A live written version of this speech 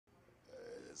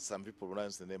some people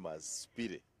pronounce the name as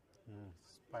Spire.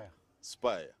 Spire.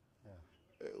 Spire.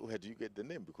 Yeah. Where do you get the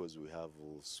name? Because we have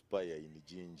Spire in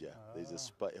Jinja. There's a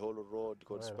whole road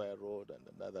called Spire Road and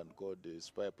another called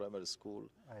Spire Primary School.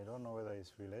 I don't know whether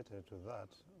it's related to that,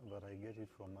 but I get it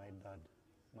from my dad.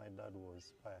 My dad was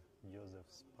Spire, Joseph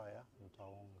Spire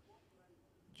Mtaonga.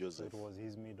 Joseph. So it was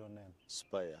his middle name.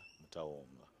 Spire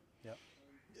Mtaonga. Yeah.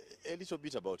 A little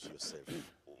bit about yourself.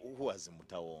 Who was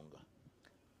Mtaonga?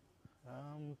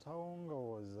 Mtaonga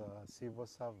was a civil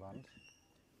servant.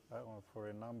 For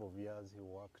a number of years he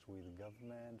worked with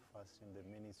government, first in the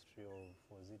Ministry of,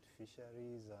 was it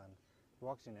Fisheries, and he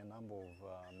worked in a number of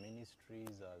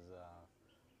ministries as a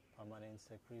permanent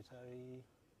secretary.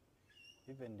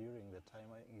 Even during the time,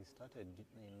 he started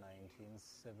in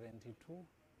 1972,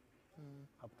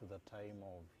 up to the time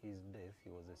of his death, he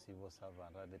was a civil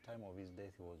servant. At the time of his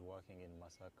death, he was working in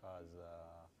Masaka as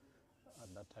at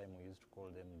that time we used to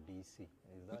call them DC.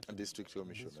 Is that District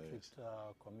Commissioner?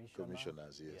 District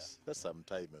Commissioners, yes. Yeah. That's some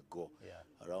time ago. Yeah.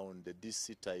 Around the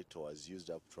DC title was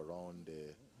used up to around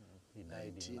he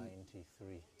died in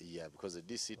 93. Yeah, because the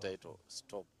DC title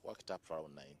worked up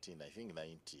around 19, I think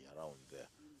 90, around there.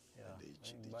 Yeah.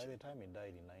 By the time he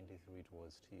died in 93, it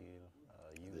was still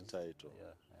used. The title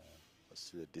was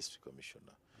still a district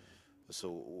commissioner.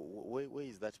 So where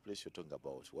is that place you're talking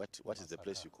about? What is the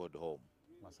place you called home?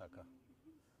 Masaka.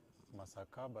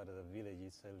 Masaka, but the village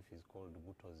itself is called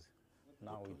Butozi.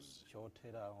 Now it's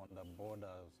Chotera, on the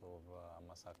borders of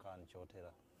Masaka and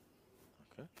Chotera.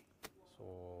 Okay.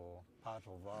 So part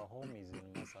of our home is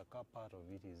in Masaka, part of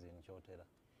it is in Chotera.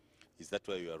 Is that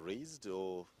where you are raised,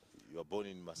 or you were born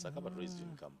in Masaka but raised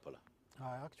in Kampala?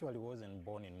 I actually wasn't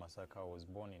born in Masaka. I was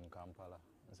born in Kampala,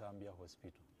 Zambia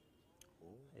Hospital.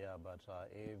 Oh. Yeah, but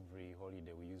every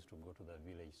holiday we used to go to the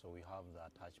village, so we have the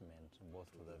attachment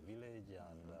both to the village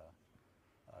and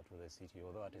to the city.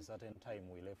 Although at a certain time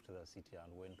we left the city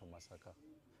and went to Masaka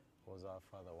because our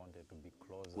father wanted to be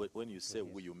closer. When you say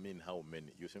we, you mean how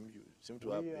many? You seem to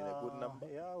have been a good number?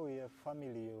 Yeah, we are a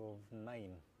family of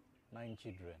nine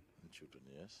children. Children,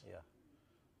 yes. Yeah.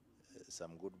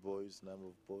 Some good boys, number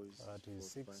of boys? That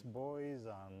is 6 boys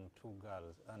and 2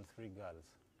 girls, and 3 girls.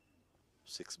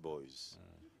 6 boys.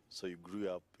 So you grew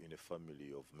up in a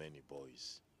family of many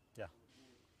boys. Yeah.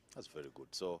 That's very good.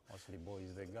 So mostly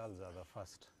boys. The girls are the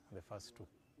first 2.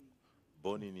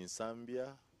 Born in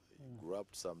Zambia, grew up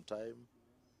some time,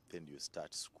 then you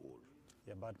start school.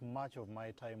 Yeah, but much of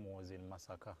my time was in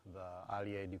Masaka, the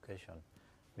earlier education,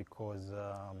 because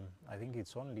I think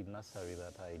it's only nursery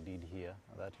that I did here.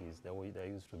 That is, there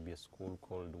used to be a school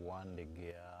called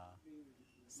Wandegea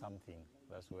something.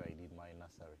 That's where I did my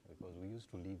nursery, because we used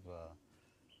to live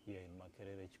here in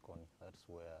Makerere Chikoni. That's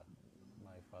where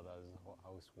my father's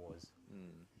house was.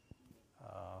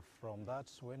 From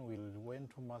that, when we went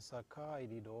to Masaka, I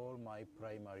did all my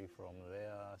primary from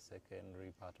there,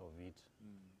 secondary part of it.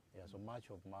 Yeah, so much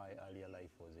of my earlier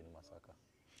life was in Masaka.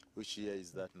 Which year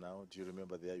is that now? Do you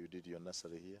remember the year you did your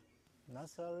nursery here?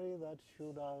 Nursery, that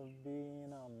should have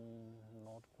been, I'm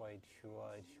not quite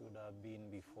sure, it should have been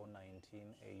before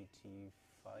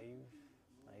 1985,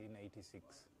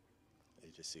 1986.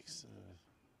 86.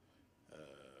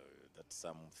 That's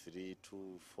some 3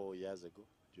 to 4 years ago.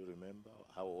 Do you remember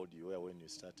how old you were when you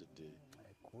started?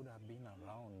 I could have been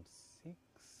around 6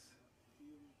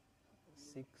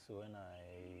 when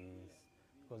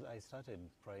because I started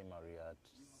primary at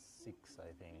 6,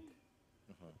 I think,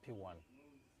 P1.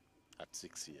 At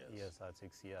 6 years? Yes, at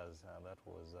 6 years. That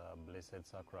was Blessed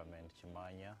Sacrament,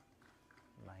 Chimanya,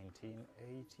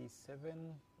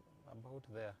 1987, about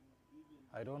there.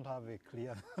 I don't have a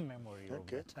clear memory of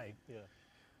the time. Yeah.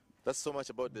 That's so much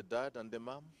about the dad and the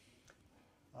mom?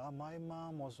 My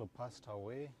mom also passed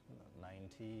away,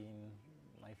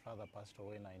 my father passed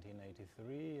away in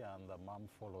 1983, and the mom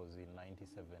follows in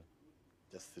 97.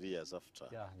 Just 3 years after?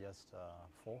 Yeah, just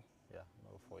 4. Yeah,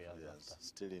 no, 4 years after.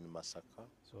 Still in Masaka?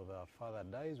 So the father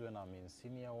dies when I'm in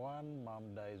senior 1,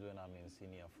 mom dies when I'm in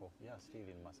senior 4. Yeah, still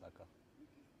in Masaka.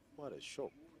 What a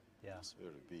shock. Yeah. It's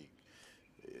very big.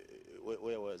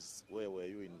 Where were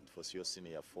you in for your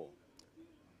senior 4?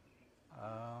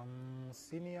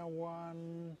 Senior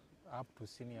 1 up to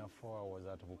senior 4 I was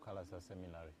at Bukalasa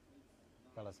Seminary.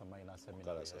 Bukalasa Minor Seminary.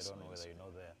 I don't know whether you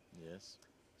know there. Yes.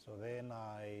 So then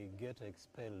I get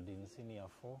expelled in senior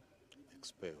 4.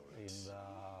 Expelled. In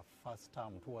the first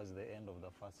term, towards the end of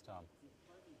the first term.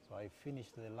 So I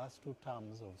finished the last 2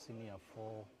 terms of senior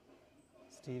 4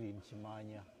 still in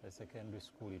Chimanya, the secondary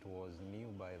school. It was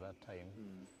new by that time.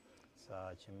 So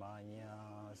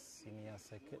Chimanya Senior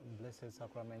Blessed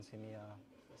Sacrament Senior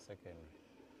Secondary.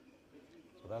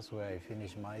 So that's where I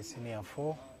finished my senior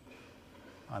 4.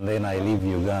 and then I leave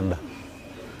Uganda.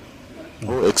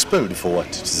 Oh, expelled for what?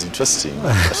 It is interesting.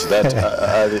 At that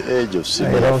early age of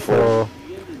senior four.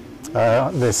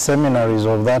 The seminaries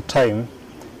of that time,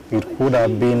 it could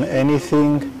have been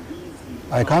anything.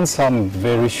 I can't sound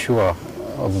very sure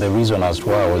of the reason as to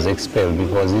why I was expelled,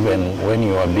 because even when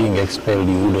you are being expelled,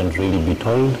 you wouldn't really be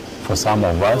told. For some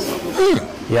of us,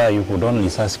 yeah, you could only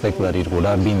suspect that it would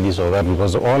have been this or that,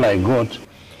 because all I got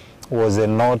was a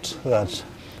note that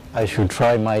I should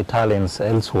try my talents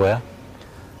elsewhere.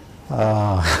 You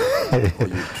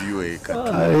drew a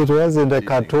cartoon. It wasn't a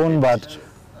cartoon, but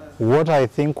what I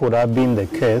think would have been the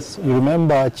case. You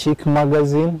remember Chick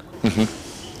magazine?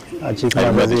 Chick I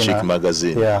remember the magazine, Chick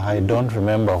magazine. Yeah, I don't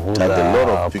remember who Had a lot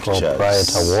the of pictures.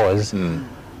 proprietor was.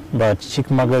 But Chick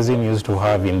magazine used to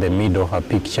have in the middle a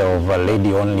picture of a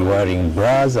lady only wearing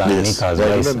bras and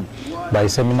knickers. By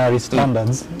seminary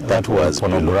standards, that was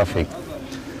pornographic.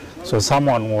 So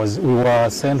we were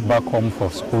sent back home for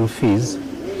school fees,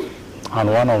 and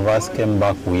one of us came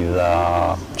back with,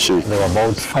 there were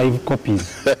about 5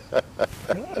 copies.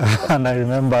 And I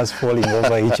remember us falling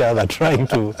over each other trying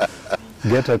to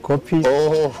get a copy.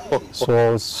 Oh.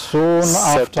 So soon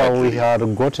after we had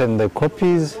gotten the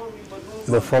copies,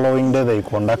 the following day they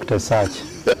conduct a search.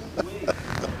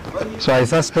 So I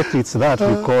suspect it's that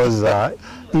because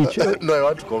No, I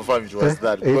want to confirm it was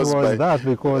that. It was that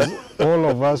because all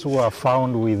of us who were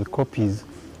found with copies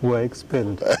were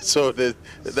expelled. So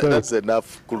that's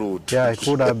enough clue. Yeah, it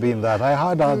could have been that. I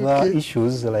had other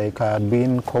issues, like I had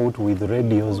been caught with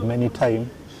radios many times,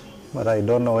 but I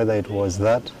don't know whether it was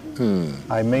that.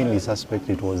 I mainly suspect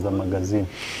it was the magazine.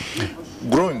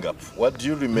 Growing up, what do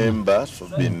you remember to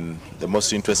have been the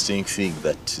most interesting thing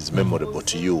that is memorable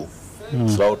to you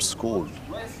throughout school?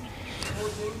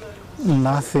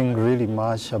 Nothing really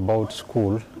much about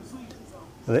school.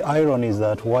 The irony is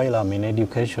that while I'm in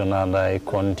education and I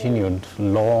continued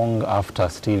long after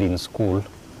still in school,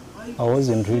 I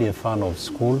wasn't really a fan of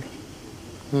school.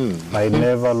 I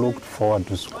never looked forward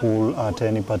to school at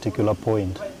any particular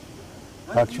point.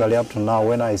 Actually, up to now,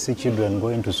 when I see children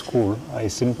going to school, I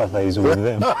sympathize with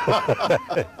them.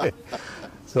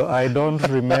 So I don't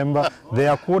remember.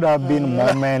 There could have been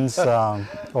moments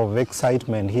of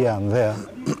excitement here and there,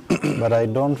 but I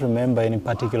don't remember any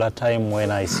particular time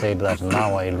when I said that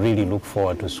now I really look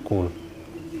forward to school.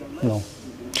 No.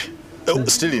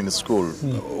 Still in school,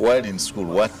 while in school,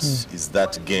 what is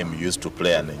that game you used to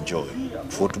play and enjoy?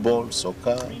 Football,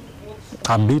 soccer?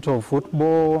 A bit of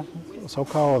football.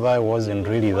 Soccer, although I wasn't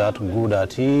really that good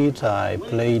at it. I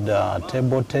played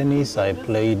table tennis, I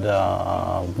played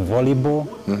volleyball.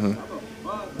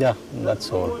 Yeah,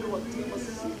 that's all.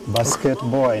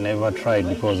 Basketball, I never tried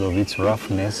because of its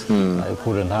roughness. I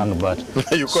couldn't handle, but...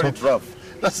 You call it rough.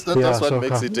 That's what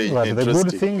makes it interesting. The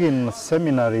good thing in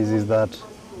seminaries is that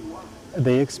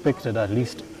they expected at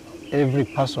least every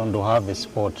person to have a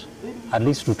sport, at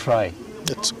least to try.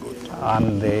 That's good.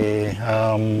 And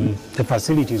the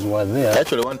facilities were there. I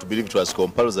actually want to believe it was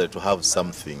compulsory to have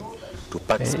something to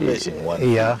participate in one.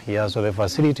 Yeah, so the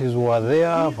facilities were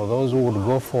there for those who would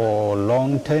go for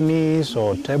long tennis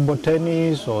or table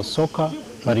tennis or soccer,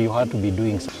 but you had to be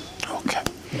doing something. Okay.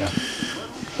 Yeah.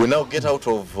 We now get out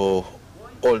of O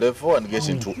level and get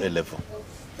into A level.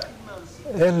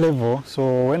 A level,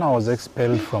 so when I was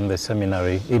expelled from the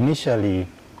seminary, initially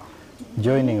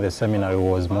joining the seminary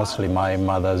was mostly my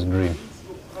mother's dream.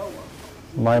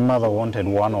 My mother wanted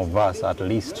one of us at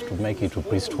least to make it to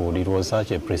priesthood. It was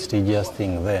such a prestigious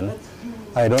thing then.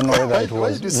 I don't know whether it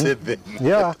was... Why did you say then?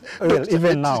 Yeah, well,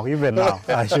 even now,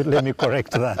 let me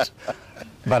correct that.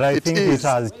 But I think it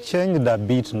has changed a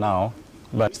bit now,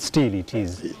 but still it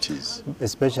is. It is.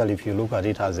 Especially if you look at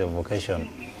it as a vocation.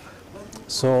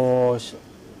 So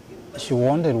she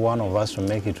wanted one of us to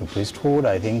make it to priesthood,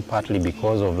 I think partly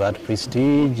because of that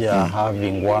prestige,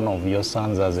 having one of your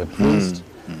sons as a priest.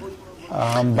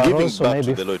 But giving also back maybe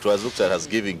to the Lord. It was looked at as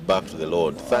giving back to the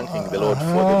Lord, thanking the Lord for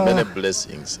the many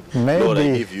blessings. Lord,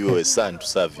 I give you a son to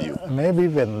serve you. Maybe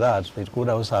even that. It could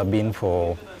also have been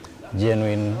for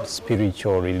genuine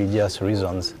spiritual, religious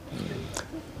reasons.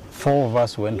 4 of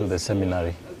us went to the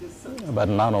seminary, but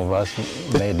none of us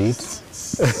made it.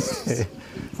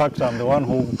 In fact, I'm the one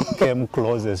who came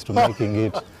closest to making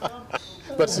it.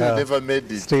 But still never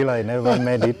made it. Still, I never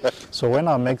made it. So when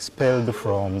I'm expelled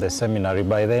from the seminary,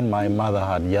 by then my mother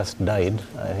had just died.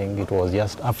 I think it was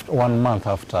just 1 month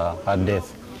after her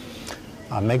death.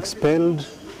 I'm expelled.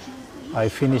 I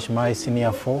finish my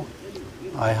senior 4.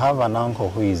 I have an uncle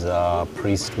who is a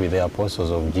priest with the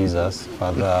Apostles of Jesus,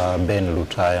 Father Ben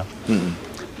Lutaya.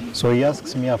 So he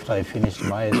asks me after I finished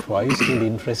my S4, are you still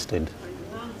interested?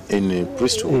 In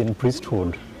priesthood? In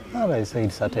priesthood. And I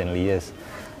said, certainly, yes.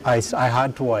 I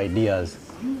had two ideas.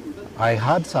 I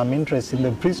had some interest in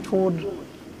the priesthood,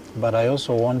 but I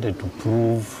also wanted to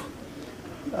prove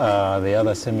the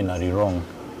other seminary wrong.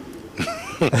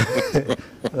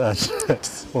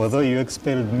 That although you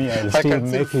expelled me, I'll still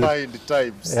make it. Find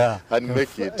times and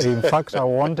make it. In fact, I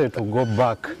wanted to go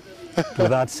back to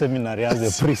that seminary as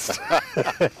a priest.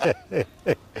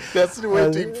 They're still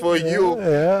waiting for you.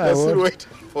 Yeah, They're still waiting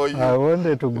for you. I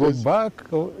wanted to go back,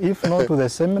 if not to the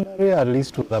seminary, at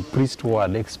least to the priest who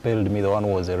had expelled me, the one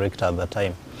who was a rector at the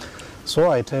time.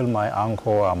 So I tell my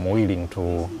uncle I'm willing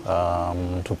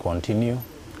to continue.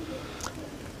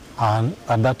 And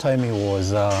at that time he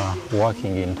was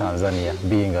working in Tanzania,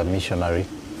 being a missionary.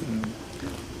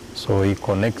 So he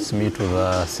connects me to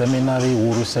the seminary,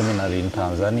 Uru Seminary in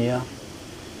Tanzania.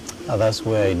 That's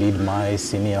where I did my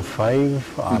senior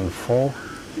 5 and 4.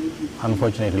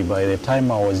 Unfortunately, by the time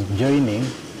I was joining,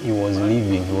 he was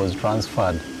leaving, he was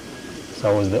transferred. So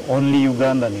I was the only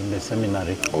Ugandan in the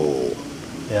seminary. Oh.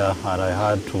 Yeah, and I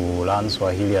had to learn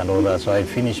Swahili and all that. So I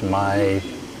finished my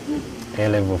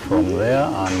A-level from there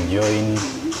and joined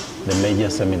the major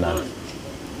seminary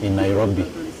in Nairobi.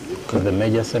 The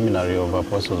major seminary of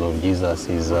Apostles of Jesus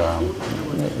is,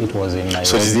 it was in Nairobi.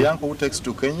 So is the uncle who takes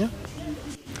to Kenya?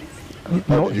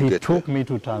 No, he took me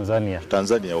to Tanzania.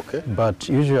 Tanzania, okay. But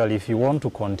usually if you want to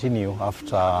continue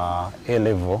after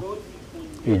A-level,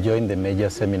 you join the major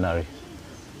seminary.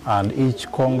 And each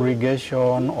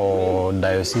congregation or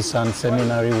diocesan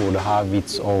seminary would have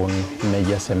its own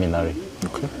major seminary.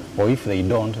 Okay. Or if they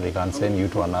don't, they can send you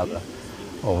to another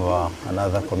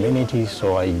community.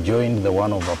 So I joined the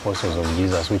one of Apostles of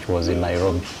Jesus, which was in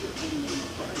Nairobi.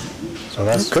 So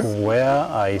that's where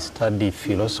I studied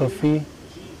philosophy.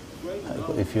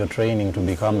 If you're training to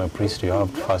become a priest, you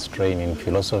have to first train in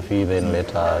philosophy, then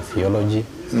later theology.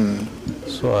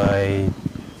 So I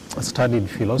studied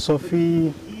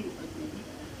philosophy,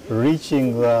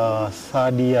 reaching the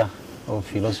 3rd year of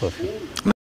philosophy.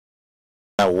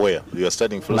 Now where? You are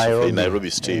studying philosophy in Nairobi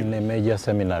still? In a major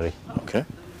seminary. Okay.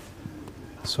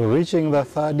 So reaching the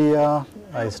 3rd year,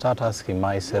 I start asking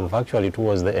myself, actually it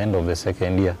was the end of the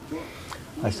 2nd year,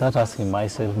 I start asking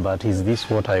myself, but is this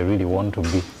what I really want to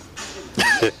be?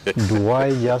 Do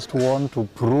I just want to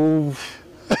prove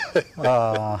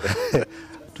the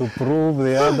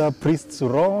other priests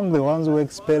wrong, the ones who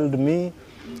expelled me?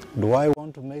 Do I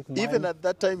want to make mine? Even at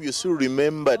that time, you still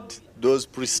remembered those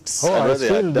priests and what they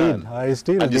had done. I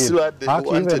still did. You still had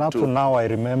even up to now, I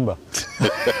remember.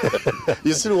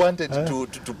 You still wanted to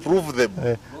prove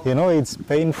them. You know, it's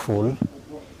painful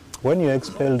when you're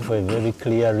expelled for a very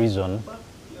clear reason.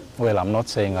 Well, I'm not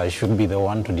saying I should be the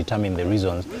one to determine the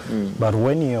reasons, but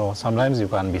when sometimes you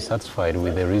can be satisfied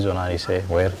with the reason and you say,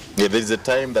 well... Yeah, there's a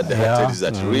time that the heart is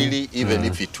that really, even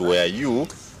if it were you,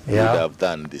 you would have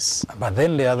done this. But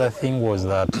then the other thing was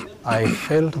that I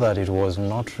felt that it was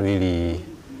not really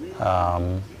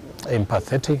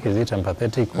empathetic. Is it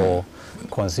empathetic or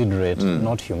considerate,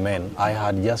 not humane? I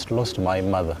had just lost my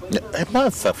mother. A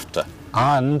month after.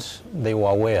 And they were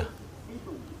aware,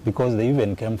 because they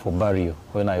even came for burial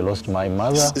when I lost my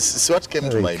mother. It's what came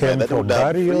to my mind. That for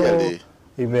burial,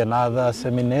 even other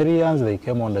seminarians, they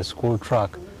came on the school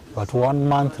track. But 1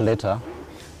 month later,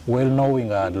 well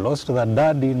knowing I had lost the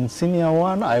dad in senior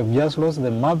 1, I've just lost the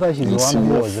mother, she's the one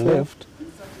who was left.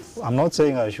 I'm not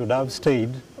saying I should have stayed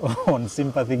on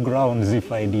sympathy grounds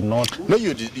if I did not. No,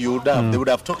 you would have. They would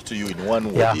have talked to you in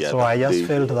one way or the other. So I just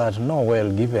felt that, no,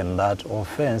 well, given that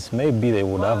offense, maybe they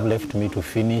would have left me to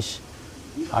finish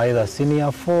either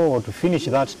senior 4 or to finish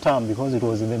that term, because it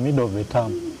was in the middle of the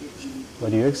term.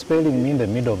 But you're expelling me in the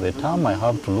middle of the term, I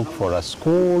have to look for a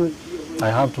school, I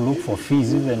have to look for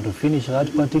fees even to finish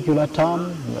that particular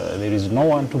term. There is no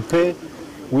one to pay.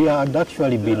 We had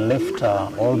actually been left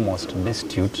almost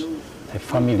destitute, a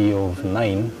family of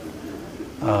 9.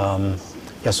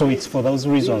 So it's for those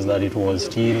reasons that it was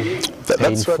still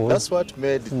painful. That's what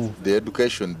made the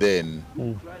education then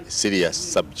a serious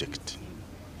subject.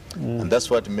 And that's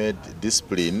what made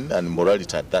discipline and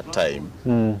morality at that time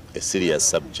a serious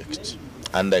subject.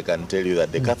 And I can tell you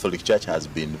that the Catholic Church has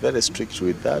been very strict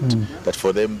with that, that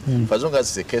for them, for as long as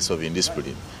it's a case of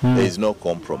indiscipline, there is no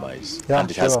compromise.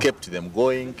 And it has kept them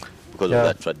going because of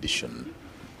that tradition.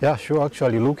 Yeah, sure.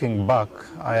 Actually, looking back,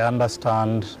 I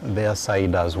understand their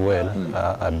side as well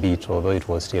a bit, although it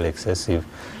was still excessive.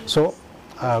 So,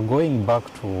 going back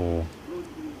to...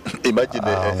 Imagine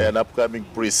an upcoming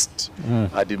priest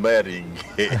admiring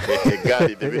a guy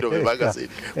in the middle of a magazine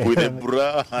with a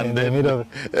bra and in the middle.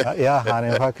 And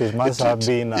in fact it must have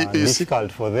been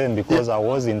difficult for them, because I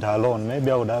wasn't alone.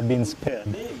 Maybe I would have been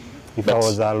spared. if I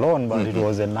was alone, but it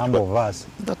was a number of us.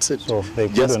 That's it. So they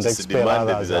couldn't Justice expel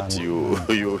demanded others. that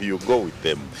you go with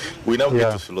them. We now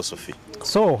get to philosophy.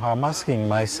 So I'm asking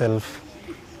myself,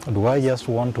 do I just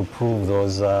want to prove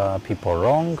those people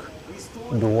wrong?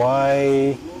 Do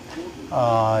I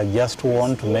just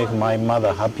want to make my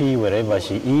mother happy wherever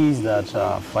she is, that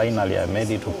finally I made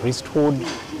it to priesthood?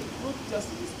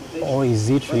 Or is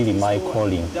it really my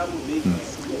calling?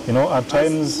 You know, at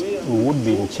times we would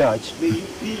be in church.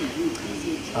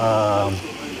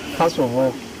 First of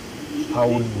all, I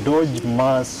would dodge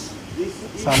mass.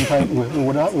 Sometimes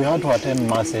we had to attend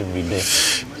mass every day.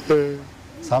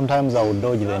 Sometimes I would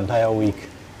dodge the entire week.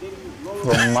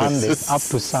 From Monday up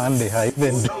to Sunday, I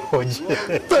even dodge.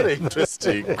 Very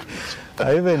interesting.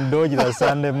 I even dodge the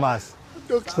Sunday mass.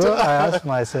 So I asked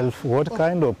myself, what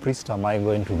kind of priest am I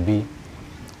going to be?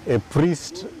 A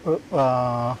priest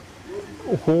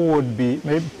who would be,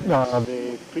 maybe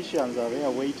the Christians are there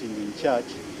waiting in church,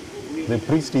 the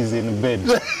priest is in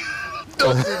bed.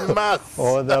 Dodging mass.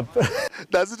 Or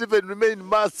Does it even remain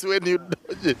mass when you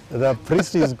dodge it? the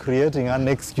priest is creating an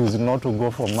excuse not to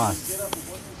go for mass.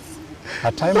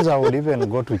 At times I would even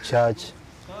go to church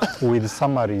with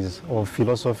summaries of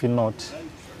philosophy notes.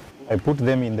 I put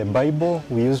them in the Bible.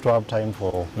 We used to have time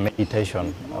for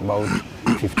meditation, about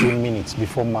 15 minutes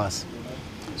before Mass.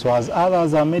 So as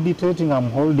others are meditating, I'm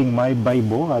holding my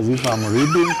Bible as if I'm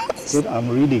reading, yet I'm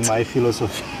reading my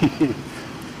philosophy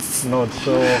notes.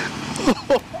 So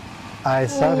I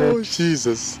started,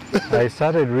 Jesus. I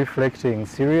started reflecting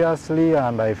seriously,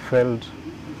 and I felt,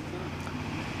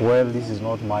 well, this is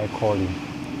not my calling.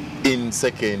 In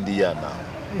second year now.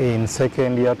 In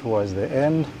second year, towards the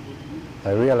end,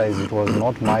 I realized it was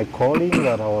not my calling,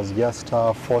 that I was just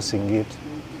forcing it.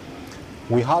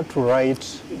 We had to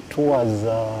write towards,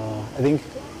 I think,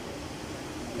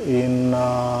 in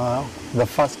the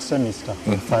first semester,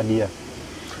 third year,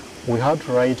 we had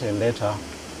to write a letter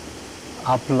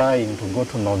applying to go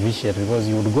to novitiate, because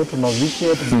you would go to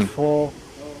novitiate before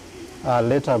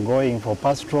later going for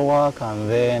pastoral work and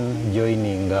then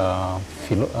joining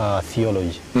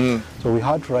theology. So we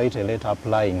had to write a letter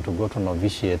applying to go to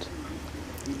novitiate,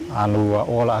 and we were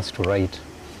all asked to write.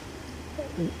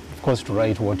 Of course, to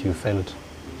write what you felt.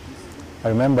 I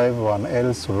remember everyone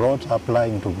else wrote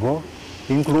applying to go,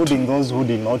 including those who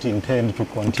did not intend to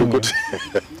continue.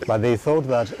 But they thought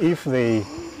that if they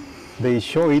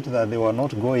show it that they were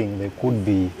not going, they could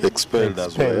be expelled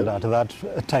as well at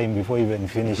that time before even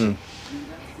finishing.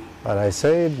 But I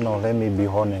said, no, let me be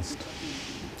honest.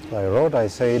 So I wrote, I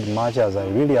said, much as I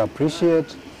really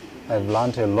appreciate, I've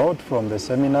learned a lot from the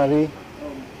seminary.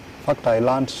 In fact, I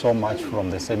learned so much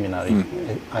from the seminary.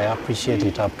 I appreciate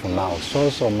it up to now.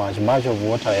 So much. Much of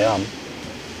what I am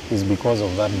is because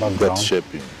of that background. That's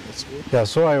shaping. Yeah,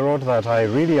 so I wrote that I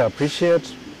really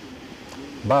appreciate,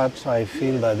 but I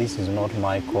feel that this is not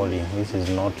my calling. This is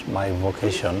not my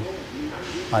vocation.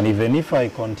 And even if I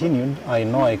continued, I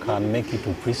know I can make it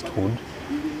to priesthood,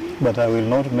 but I will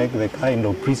not make the kind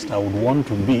of priest I would want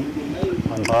to be,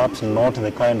 and perhaps not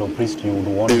the kind of priest you would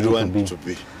want me to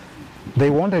be.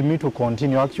 They wanted me to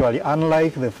continue, actually,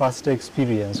 unlike the first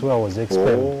experience where I was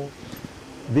expelled.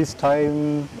 This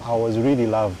time I was really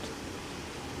loved.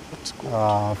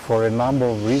 For a number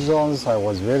of reasons. I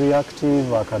was very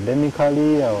active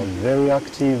academically, I was very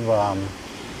active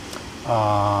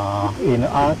in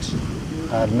art.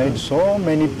 I had made so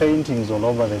many paintings all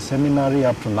over the seminary.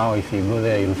 Up to now, if you go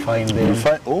there, you'll find them.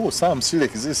 Some still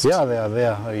exist. Yeah, they are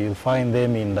there. You'll find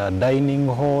them in the dining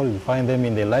hall, you'll find them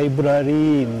in the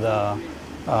library, in the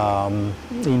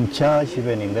in church,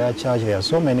 even in their church. There are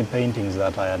so many paintings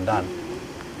that I had done.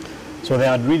 So they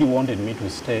had really wanted me to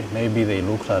stay. Maybe they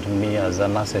looked at me as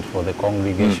an asset for the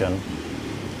congregation.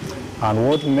 And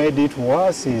what made it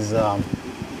worse is, now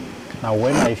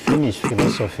when I finished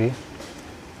philosophy,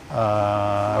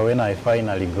 when I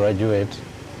finally graduate,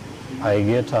 I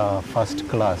get a first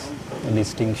class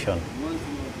distinction.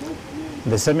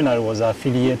 The seminary was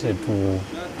affiliated to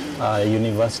a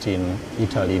university in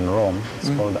Italy, in Rome. It's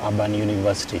called Urban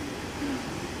University,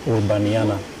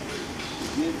 Urbaniana.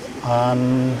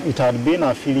 And it had been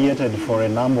affiliated for a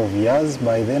number of years.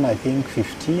 By then, I think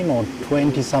 15 or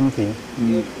 20 something,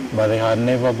 but they had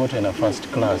never gotten a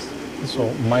first class.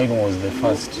 So mine was the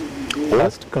first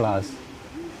class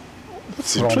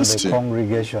from the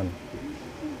congregation.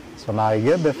 So now I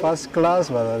get the first class,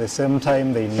 but at the same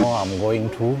time, they know I'm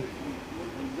going to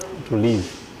leave.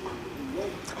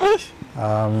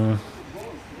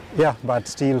 Yeah, but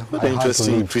still, I had to leave.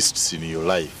 Interesting twists in your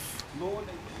life.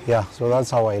 Yeah, so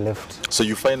that's how I left. So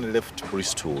you finally left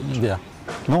priesthood? Yeah.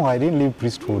 No, I didn't leave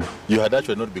priesthood. You had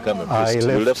actually not become a priest. I left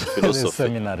you left philosophy. the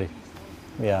seminary.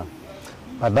 Yeah.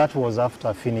 But that was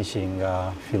after finishing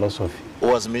philosophy. Who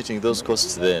was meeting those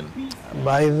costs then?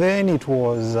 By then it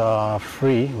was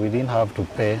free. We didn't have to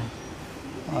pay.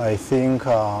 I think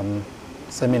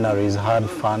seminaries had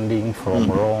funding from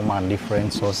Rome and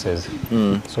different sources,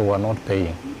 so we're not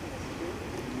paying.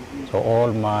 So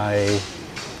all my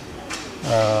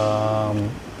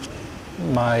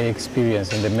my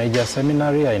experience in the major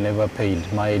seminary, I never paid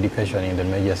my education in the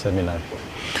major seminary.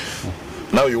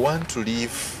 Now you want to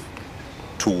leave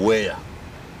to where?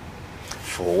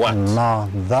 For what? Now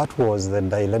that was the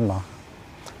dilemma.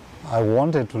 I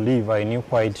wanted to leave. I knew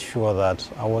quite sure that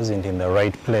I wasn't in the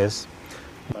right place,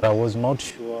 but I was not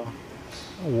sure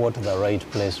what the right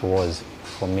place was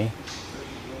for me.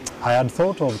 I had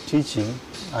thought of teaching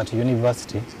at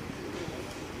university,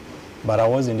 but I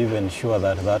wasn't even sure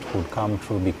that that would come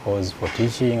true, because for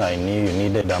teaching I knew you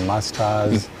needed a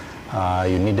master's,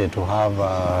 you needed to have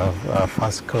a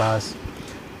first class.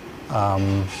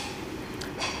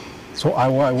 So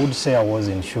I would say I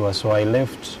wasn't sure, so I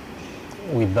left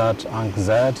with that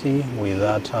anxiety, with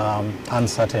that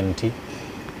uncertainty.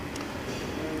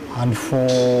 And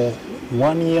for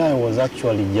 1 year I was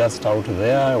actually just out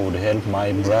there. I would help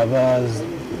my brothers.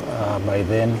 By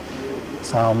then,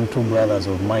 two brothers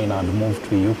of mine had moved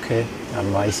to UK,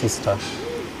 and my sister.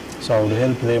 So I would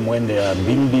help them when they are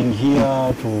building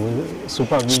here, to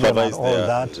supervise and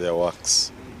all their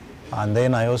works. And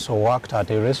then I also worked at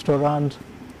a restaurant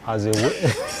as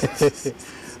a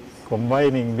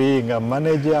combining being a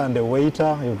manager and a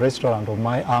waiter, a restaurant of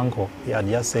my uncle. He had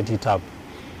just set it up.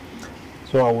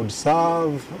 So I would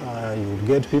serve, you would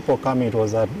get people coming. It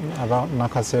was at around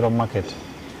Nakasero Market.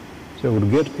 So you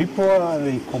would get people, and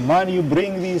they command you,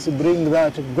 bring this, bring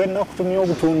that.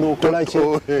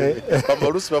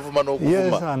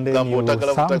 Yes, and then you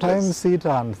sometimes sit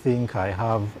and think,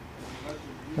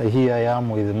 here I am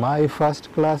with my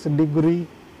first class degree.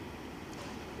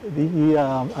 Here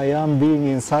I am being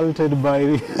insulted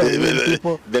by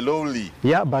people. The lowly.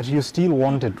 Yeah, but you still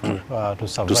wanted to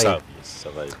survive.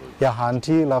 Yeah,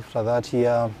 until after that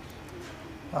year,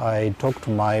 I talked to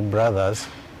my brothers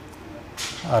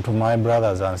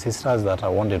and sisters that I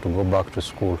wanted to go back to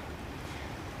school.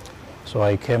 So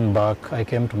I came to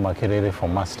Makerere for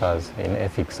masters in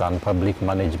ethics and public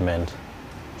management,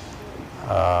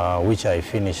 which I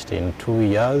finished in 2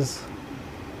 years.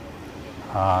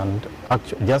 And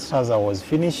actually, just as I was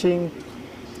finishing,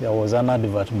 there was an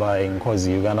advert by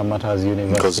Nkozi, Uganda Matters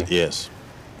University. Nkozi, yes.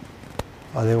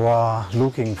 They were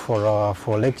looking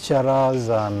for lecturers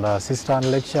and assistant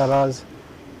lecturers.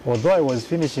 Although I was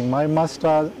finishing my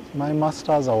masters,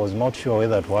 I was not sure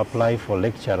whether to apply for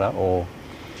lecturer or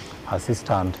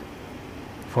assistant.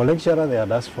 For lecturer, they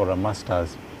had asked for a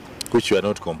master's, which you are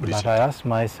not completing. But I asked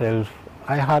myself,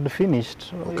 I had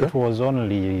finished. Okay. It was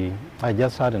only, I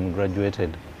just hadn't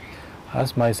graduated. I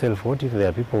asked myself, what if there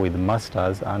are people with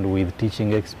masters and with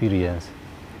teaching experience?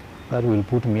 That will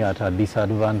put me at a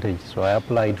disadvantage. So I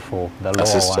applied for the lower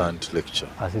assistant lecturer.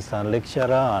 Assistant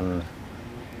lecturer, and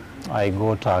I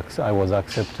was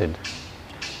accepted.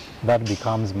 That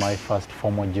becomes my first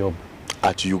formal job.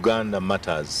 At Uganda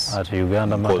Matters? At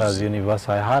Uganda Matters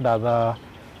University. I had other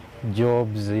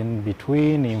jobs in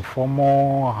between,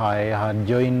 informal. I had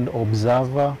joined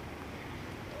Observer,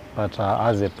 but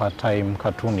as a part-time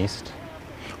cartoonist.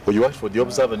 Well, you worked for the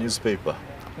Observer newspaper?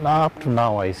 Now, up to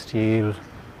now,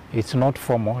 it's not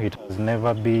formal. It has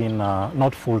never been,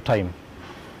 not full-time.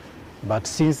 But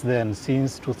since then,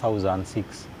 since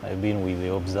 2006, I've been with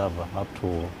the Observer up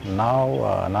to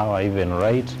now. Now I even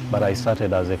write, but I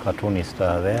started as a cartoonist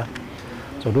there.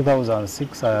 So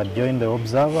 2006, I joined the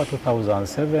Observer.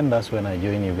 2007, that's when I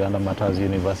joined Uganda Matters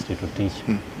University to teach.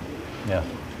 Yeah.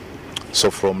 So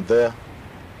from there,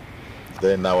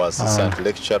 then now assistant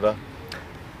lecturer?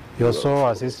 You also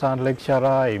assistant lecturer.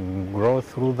 I grow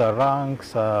through the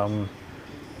ranks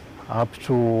up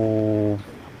to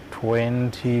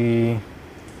 20,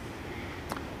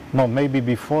 no, maybe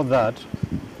before that,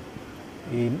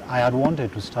 I had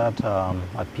wanted to start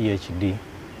a PhD,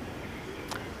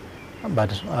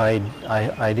 but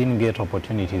I didn't get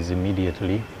opportunities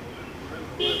immediately.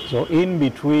 So in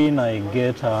between,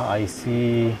 I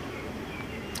see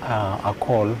a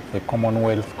call, a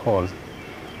Commonwealth call,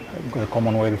 the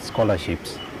Commonwealth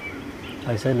scholarships.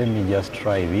 I said, let me just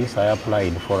try this. I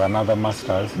applied for another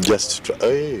master's. Just try.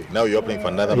 Hey, now you're applying for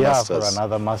another master's? Yeah, for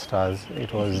another master's.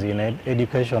 It was in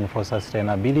education for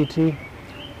sustainability.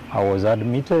 I was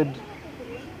admitted.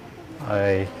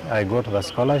 I got the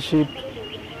scholarship,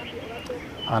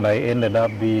 and I ended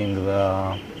up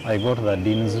I got the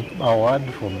Dean's Award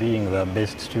for being the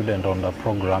best student on the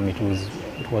program. It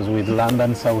was with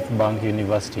London South Bank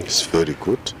University. It's very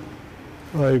good.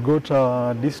 I got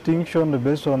a distinction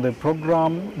based on the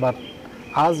program, but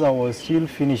as I was still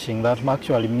finishing that,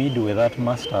 actually midway that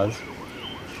master's,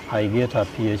 I get a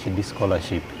PhD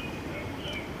scholarship.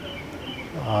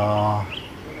 Now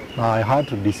I had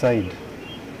to decide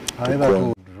either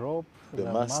to drop the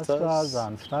master's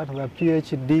and start the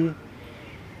PhD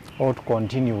or to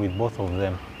continue with both of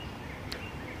them.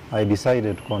 I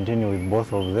decided to continue with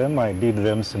both of them. I did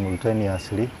them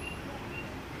simultaneously,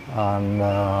 and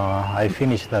I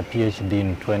finished the PhD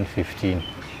in 2015.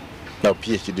 Now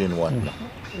PhD in what?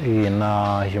 In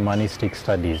humanistic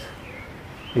studies.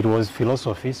 It was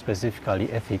philosophy, specifically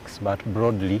ethics, but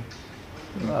broadly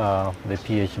the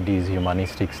PhD is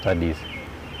humanistic studies.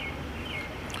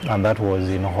 And that was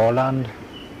in Holland.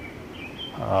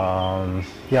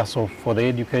 Yeah, so for the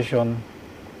education,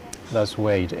 that's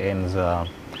where it ends.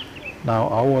 Now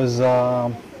I was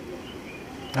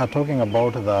talking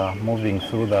about the moving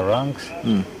through the ranks.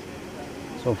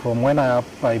 So from when I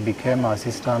became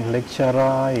assistant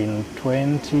lecturer in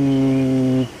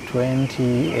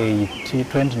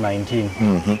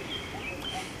 2019,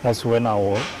 that's when I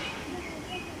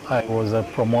was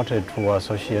promoted to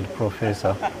associate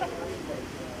professor.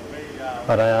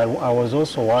 But I was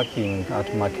also working at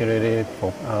Makerere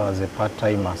as a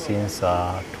part-timer since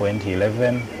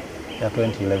 2011. Yeah,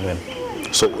 2011.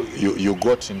 So you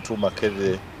got into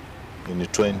Makerere in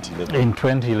 2011? In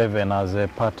 2011 as a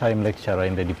part-time lecturer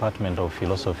in the Department of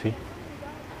Philosophy,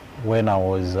 when I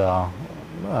was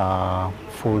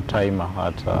full-timer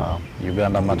at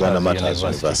Uganda Matters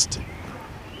University.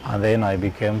 And then I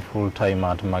became full-time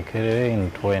at Makerere in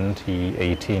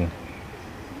 2018.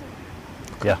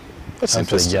 Yeah, that's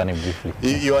interesting. The journey briefly.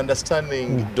 You're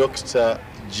understanding Dr.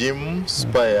 Jim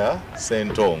Spire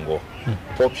Ssentongo,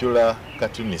 popular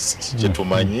cartoonist,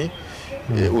 Chetumanyi.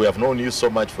 We have known you so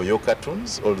much for your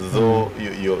cartoons, although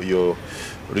your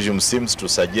resume seems to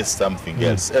suggest something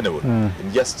else. Anyway,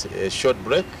 in just a short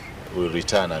break, we'll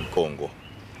return and Congo.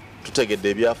 Tutegedde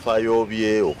ebyafaayo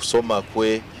bye, okusoma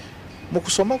kwe. Mu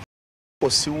kusoma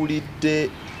osiwulidde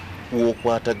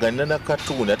w'okwatagana na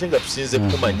katuuni ate nga tusinze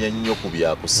kumanya nnyo ku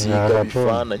byakusiiga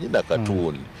bifaananyi na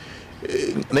katuuni.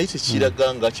 Naye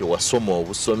tekiraga nga kye wasoma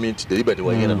obusomi nti deliberately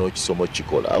wagenda n'okisomo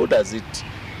kikola. How does it,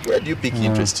 where do you pick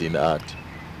interest in art?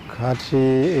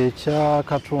 Kati ekya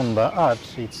katunda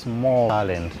art, it's more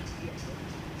talent.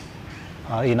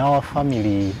 In our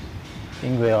family, I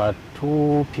think there are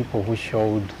two people who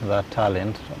showed that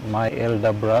talent. My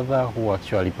elder brother, who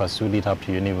actually pursued it up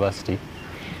to university.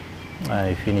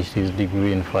 He finished his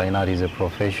degree in fine art. He's a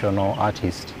professional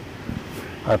artist.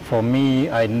 But for me,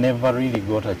 I never really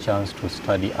got a chance to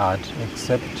study art,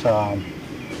 except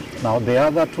now the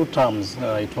other two terms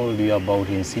I told you about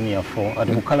in senior 4, at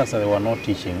Bukalasa they were not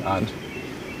teaching art.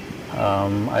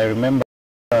 I remember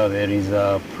there is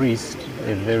a priest,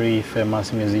 a very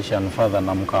famous musician, Father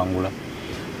Namkangula,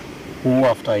 who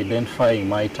after identifying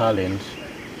my talent,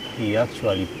 he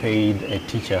actually paid a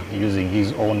teacher using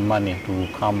his own money to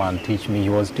come and teach me. He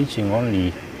was teaching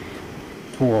only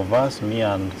two of us, me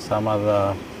and some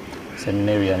other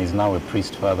seminarian. Is now a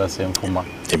priest, Father Semfuma.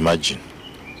 Imagine.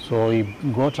 So he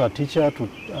got a teacher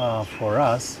for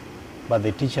us, but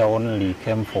the teacher only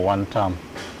came for one term.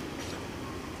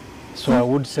 So I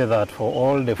would say that for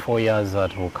all the 4 years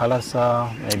at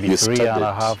Bukalasa, maybe you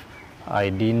 3.5, I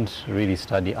didn't really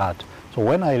study art. So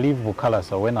when I leave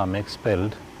Bukalasa, when I'm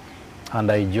expelled,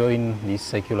 and I join this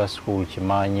secular school,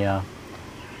 Chimanya,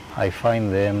 I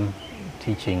find them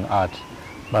teaching art.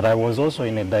 But I was also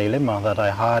in a dilemma that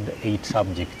I had 8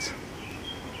 subjects.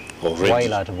 Already?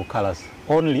 While at Bukalasa.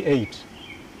 Only 8.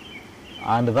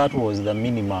 And that was the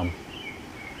minimum.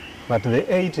 But the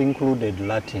 8 included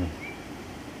Latin.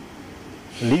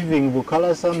 Leaving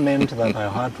Bukalasa meant that I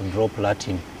had to drop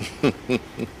Latin.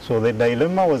 So the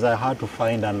dilemma was I had to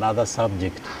find another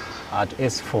subject at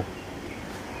S4.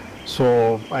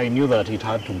 So I knew that it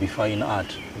had to be fine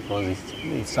art because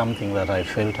it's something that I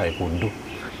felt I could do.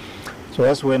 So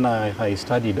that's when I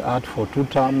studied art for 2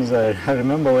 terms. I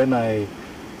remember when I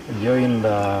joined,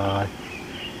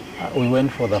 we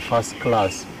went for the first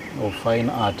class of fine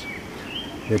art.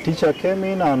 The teacher came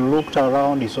in and looked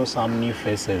around, he saw some new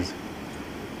faces.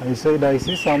 And he said, I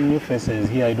see some new faces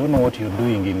here, I don't know what you're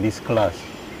doing in this class.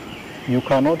 You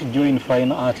cannot join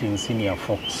fine art in senior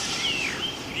 4.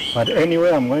 But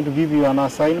anyway, I'm going to give you an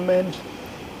assignment.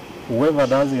 Whoever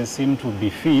doesn't seem to be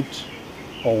fit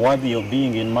or worthy of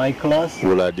being in my class,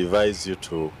 will advise you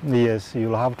to? Yes,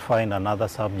 you'll have to find another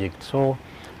subject. So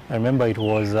I remember it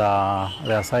was,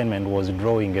 the assignment was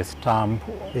drawing a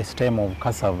stem of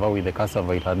cassava. With the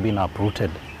cassava, it had been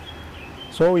uprooted.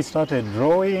 So we started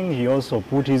drawing. He also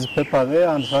put his paper there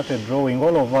and started drawing,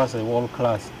 all of us, the whole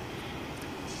class.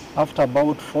 After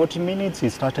about 40 minutes, he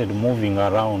started moving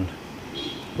around,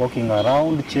 walking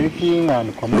around, checking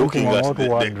and commenting on what we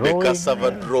were drawing. The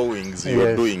cassava drawings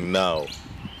you're doing now.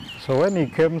 So when he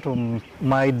came to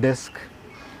my desk,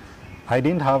 I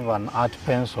didn't have an art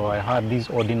pencil. I had these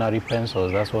ordinary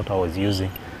pencils. That's what I was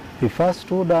using. He first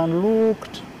stood and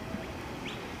looked,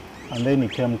 and then he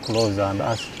came closer and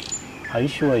asked, "Are you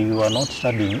sure you are not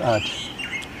studying art?"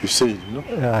 You said no?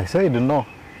 I said no.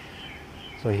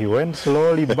 So he went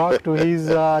slowly back to his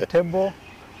table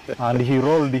and he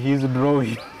rolled his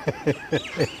drawing.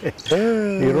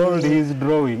 He rolled his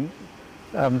drawing.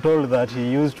 I'm told that he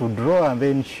used to draw and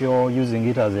then show using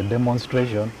it as a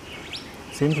demonstration.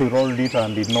 Simply rolled it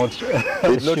and did not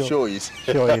show it.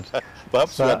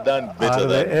 Perhaps so you had done better. At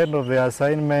the end of the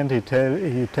assignment, he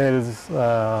tells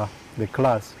the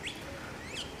class,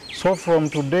 "So from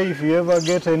today, if you ever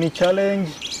get any challenge,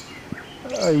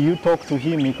 you talk to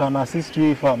him. He can assist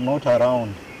you if I'm not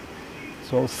around."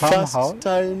 So somehow, first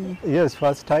time? Yes,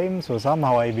 first time. So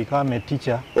somehow I became a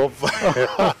teacher of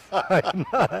fine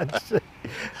art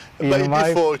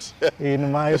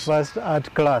in my first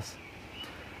art class.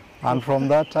 And from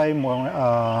that time,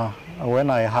 when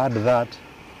I heard that,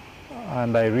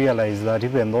 and I realized that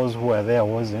even those who were there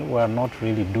were not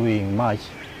really doing much.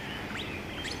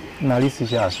 No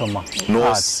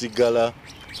sigala.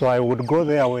 So I would go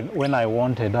there when I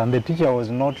wanted, and the teacher was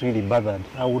not really bothered.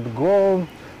 I would go.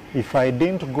 If I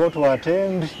didn't go to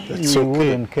attend, he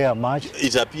wouldn't care much.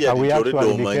 It appeared we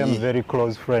actually became very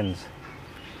close friends.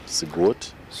 It's good.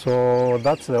 So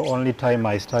that's the only time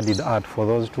I studied art for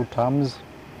those 2 terms.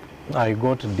 I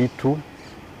got D2,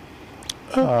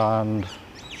 and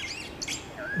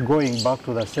going back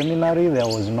to the seminary, there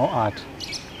was no art,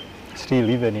 still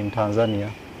even in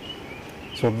Tanzania.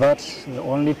 So that's the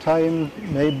only time.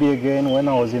 Maybe again when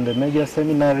I was in the major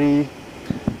seminary,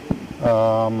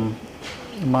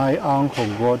 my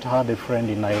uncle had a friend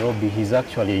in Nairobi. He's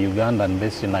actually a Ugandan,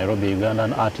 based in Nairobi,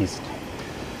 Ugandan artist.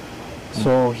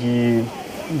 So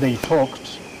they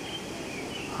talked,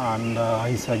 and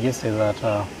he suggested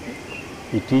that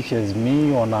he teaches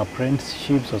me on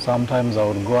apprenticeship, so sometimes I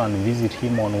would go and visit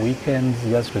him on weekends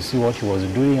just to see what he was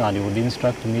doing, and he would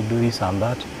instruct me do this and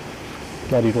that.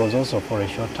 But it was also for a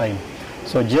short time.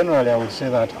 So generally I would say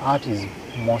that art is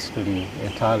mostly a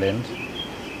talent,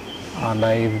 and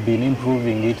I've been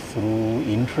improving it through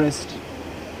interest,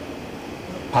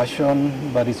 passion,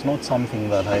 but it's not something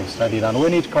that I've studied. And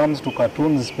when it comes to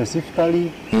cartoons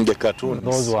specifically, the cartoons,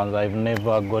 those ones I've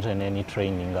never gotten any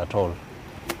training at all.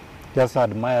 Just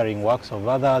admiring works of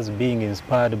others, being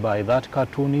inspired by that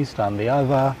cartoonist and the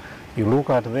other. You look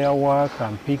at their work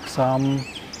and pick some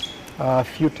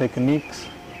few techniques.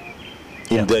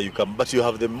 In there you come, but you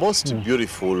have the most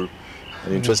beautiful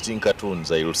and interesting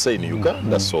cartoons, I will say, in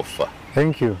Uganda so far.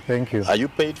 Thank you, thank you. Are you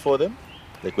paid for them?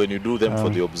 Like when you do them for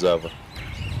the Observer?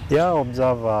 Yeah,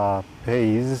 Observer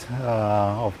pays.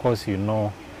 Of course, you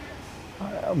know,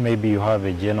 maybe you have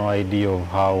a general idea of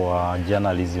how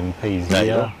journalism pays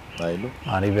here. I know.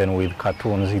 And even with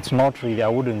cartoons, it's not really, I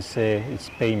wouldn't say it's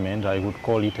payment, I would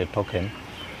call it a token.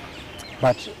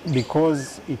 But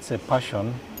because it's a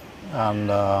passion,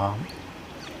 and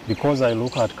because I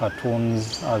look at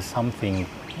cartoons as something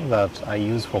that I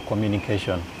use for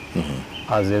communication,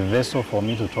 as a vessel for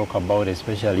me to talk about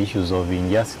especially issues of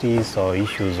injustice or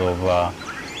issues of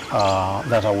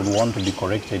that I would want to be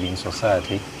corrected in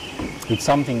society, it's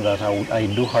something that I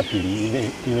do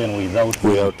happily, even without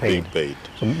being paid.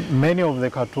 So many of the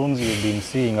cartoons you've been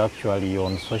seeing actually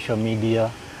on social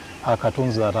media are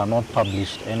cartoons that are not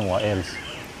published anywhere else.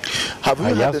 Have you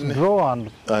I just draw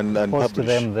and post publish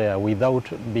them there without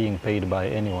being paid by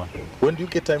anyone. When do you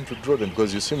get time to draw them?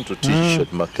 Because you seem to teach at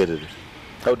Makerere.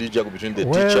 How do you juggle between the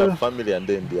teacher, family, and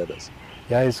then the others?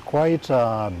 Yeah, it's quite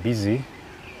busy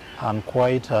and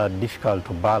quite difficult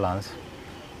to balance.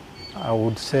 I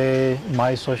would say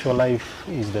my social life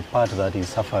is the part that is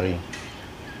suffering.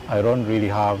 I don't really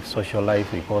have social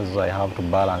life because I have to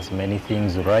balance many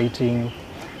things: writing,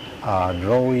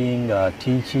 drawing,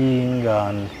 teaching,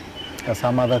 and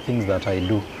some other things that I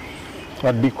do.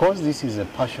 But because this is a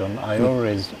passion, I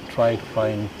always try to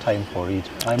find time for it.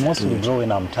 I mostly draw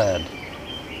when I'm tired.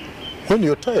 When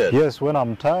you're tired? Yes, when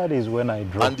I'm tired is when I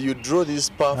draw. And you draw this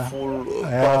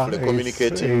powerfully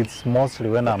communicating? It's mostly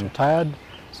when I'm tired.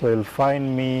 So you'll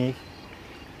find me,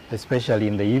 especially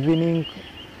in the evening.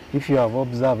 If you have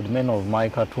observed, many of my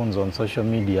cartoons on social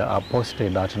media are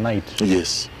posted at night.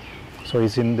 Yes. So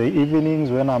it's in the evenings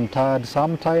when I'm tired,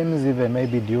 sometimes even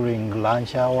maybe during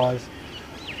lunch hours.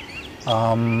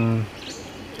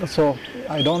 So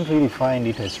I don't really find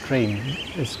it a strain,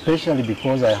 especially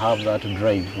because I have that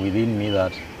drive within me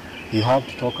that you have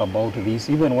to talk about this.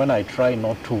 Even when I try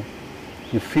not to,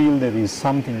 you feel there is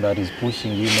something that is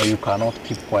pushing you, you cannot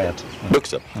keep quiet.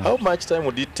 Doctor, how much time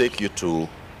would it take you to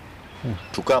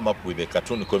come up with a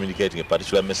cartoon communicating a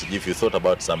particular message if you thought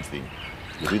about something?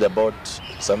 You read about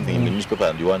something in the newspaper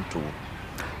and you want to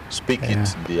speak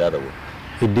it the other way?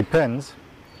 It depends.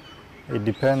 It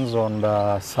depends on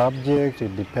the subject,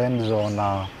 it depends on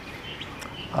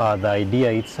the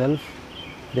idea itself.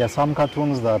 There are some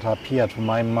cartoons that appear to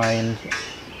my mind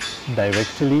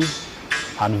directly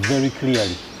and very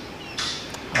clearly.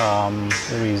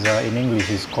 There is, in English,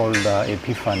 it's called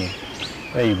epiphany,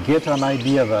 where you get an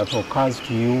idea that occurs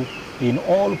to you in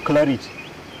all clarity.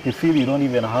 You feel you don't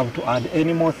even have to add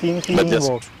any more thinking. But just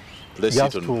place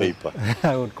it on paper.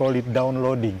 I would call it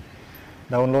downloading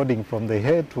from the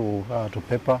head to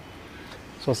paper.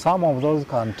 So some of those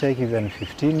can take even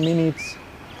 15 minutes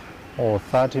or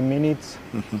 30 minutes.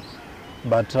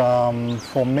 But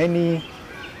for many,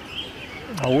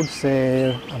 I would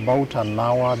say about an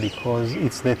hour, because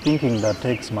it's the thinking that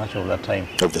takes much of the time.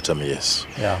 Of the time, yes.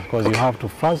 Yeah, because you have to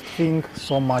first think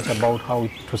so much about how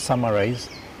to summarize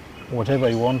whatever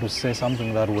you want to say,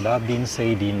 something that would have been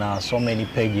said in so many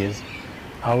pages.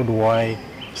 How do I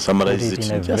summarize it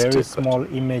in a very small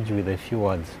image with a few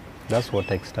words? That's what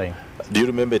takes time. Do you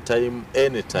remember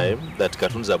any time that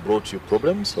cartoons have brought you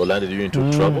problems or landed you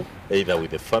into trouble, either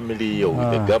with the family or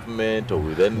with the government or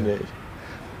with any?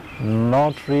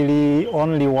 Not really,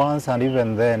 only once, and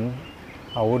even then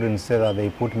I wouldn't say that they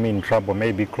put me in trouble,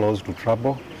 maybe close to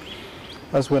trouble.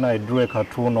 That's when I drew a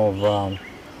cartoon of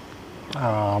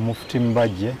Mufti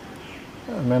Mbaje.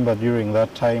 I remember during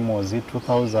that time, was it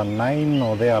 2009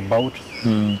 or thereabout,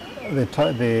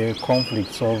 the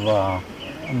conflicts of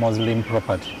Muslim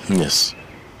property. Yes.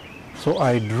 So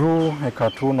I drew a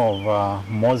cartoon of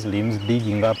Muslims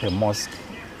digging up a mosque,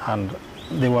 and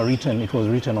it was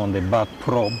written on the back,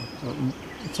 probe,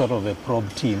 sort of a probe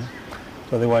team.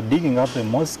 So they were digging up the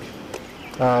mosque.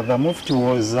 The Mufti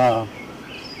was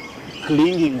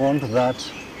clinging onto that,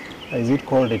 is it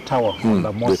called a tower on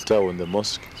the mosque? The tower on the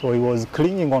mosque. So he was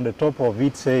clinging on the top of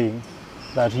it, saying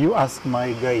that you ask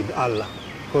my guide, Allah,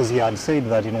 because he had said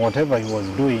that in whatever he was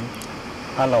doing,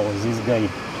 Allah was his guide.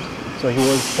 So he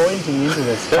was pointing into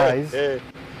the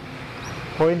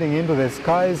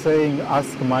skies, saying,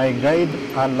 ask my guide,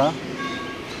 Allah.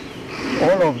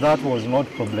 All of that was not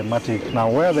problematic. Now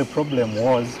where the problem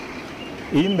was,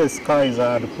 in the skies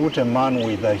I had put a man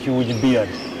with a huge beard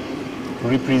to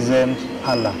represent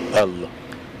Allah.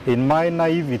 In my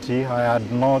naivety, I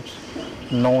had not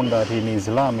known that in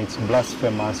Islam it's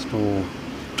blasphemous to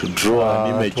draw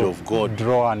an image of God.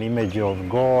 Draw an image of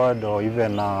God or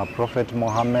even Prophet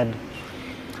Muhammad.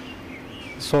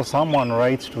 So someone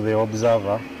writes to the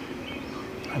Observer.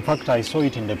 In fact, I saw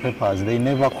it in the papers. They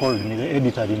never called me. The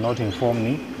editor did not inform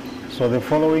me. So the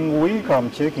following week, I'm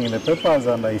checking the papers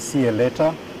and I see a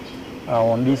letter.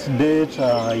 On this date,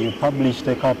 you published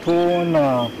a cartoon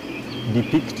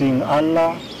depicting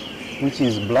Allah, which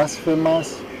is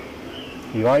blasphemous.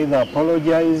 You either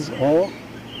apologize or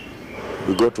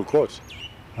we go to court.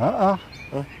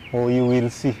 Or you will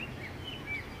see.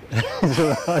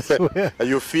 So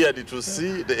you feared to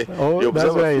see the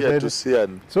Observer feared to see,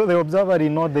 and so the Observer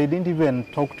did not. They didn't even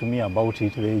talk to me about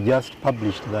it. They just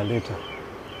published the letter.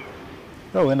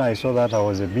 So when I saw that, I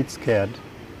was a bit scared.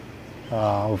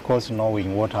 Of course,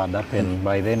 knowing what had happened.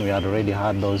 By then, we had already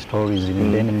had those stories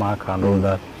in Denmark and all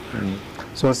that.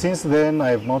 So since then,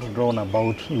 I have not drawn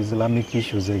about Islamic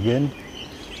issues again.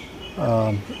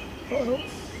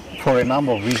 For a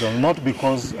number of reasons, not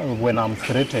because when I'm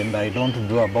threatened I don't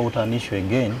draw about an issue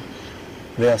again.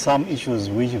 There are some issues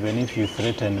which even if you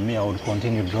threatened me I would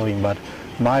continue drawing, but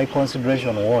my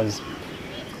consideration was,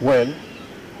 well,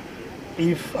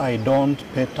 if I don't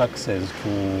pay taxes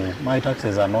my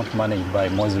taxes are not managed by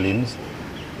Muslims,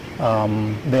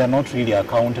 they are not really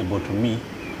accountable to me.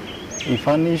 If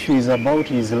an issue is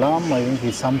about Islam, I think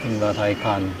it's something that I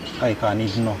can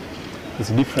ignore. It's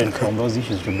different from those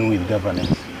issues to do with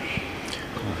governance.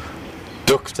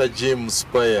 Dr. James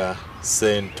Spire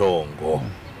Ssentongo,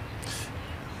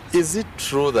 is it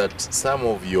true that some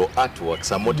of your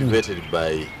artworks are motivated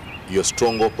by your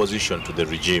strong opposition to the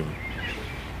regime?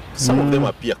 Some of them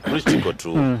appear critical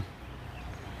too.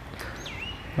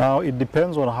 Now, it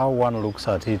depends on how one looks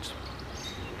at it.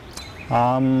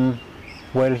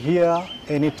 Well, here,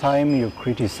 anytime you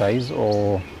criticize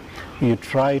or you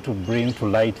try to bring to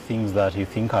light things that you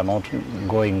think are not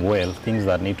going well, things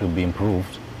that need to be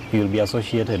improved, you'll be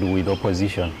associated with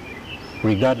opposition.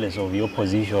 regardless of your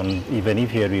position, even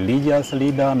if you're a religious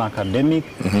leader, an academic,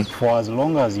 for as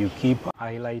long as you keep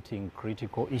highlighting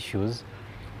critical issues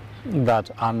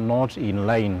that are not in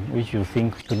line, which you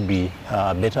think should be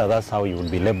better, that's how you will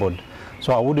be labeled.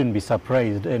 So I wouldn't be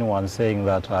surprised anyone saying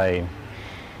that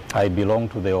I belong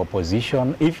to the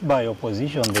opposition. If by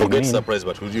opposition they Forget mean... surprised,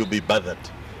 but would you be bothered?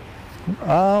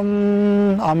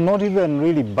 I'm not even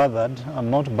really bothered. I'm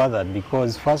not bothered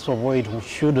because, first of all, it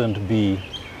shouldn't be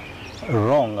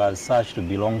wrong as such to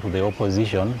belong to the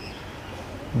opposition.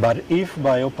 But if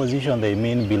by opposition they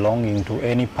mean belonging to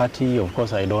any party, of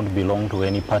course I don't belong to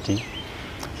any party.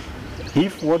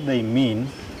 If what they mean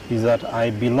is that I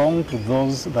belong to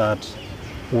those that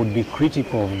would be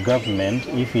critical of government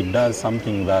if it does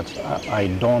something that I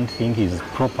don't think is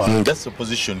proper. That's the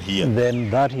position here. Then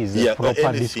that is a proper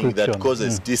anything description. that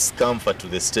causes discomfort to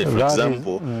the state. For That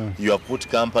example, you have put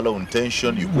Kampala on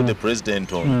tension, you put the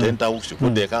president on tenterhooks, you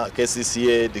put the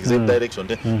KCCA, the executive director on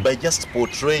tension, by just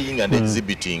portraying and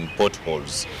exhibiting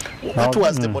potholes. What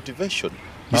was the motivation?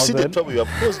 You see the trouble you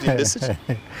have caused in the city.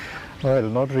 Well,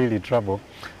 not really trouble.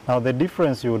 Now, the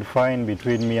difference you would find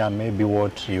between me and maybe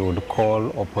what you would call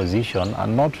opposition,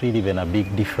 and not really even a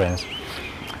big difference,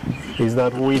 is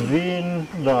that within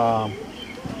the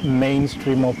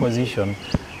mainstream opposition,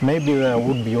 maybe there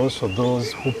would be also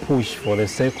those who push for the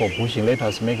sake of pushing. Let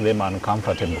us make them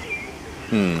uncomfortable.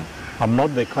 I'm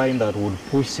not the kind that would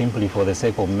push simply for the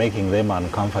sake of making them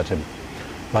uncomfortable.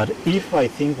 But if I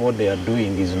think what they are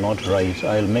doing is not right,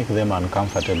 I'll make them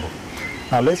uncomfortable.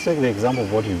 Now let's take the example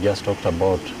of what you just talked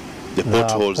about, the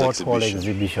potholes pothole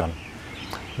exhibition.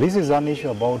 This is an issue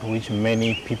about which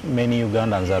many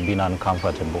Ugandans have been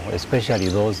uncomfortable, especially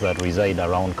those that reside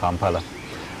around Kampala.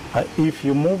 If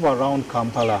you move around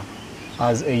Kampala,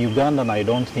 as a Ugandan, I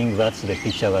don't think that's the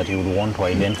picture that you would want to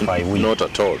identify with. Not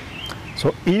at all.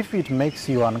 So if it makes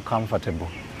you uncomfortable,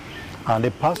 and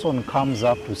a person comes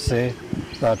up to say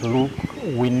that, look,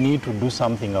 we need to do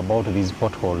something about these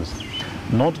potholes,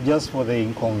 not just for the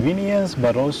inconvenience,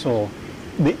 but also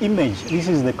the image. This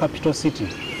is the capital city.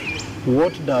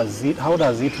 What does it, how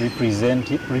does it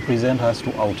represent us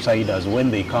to outsiders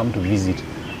when they come to visit?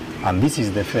 And this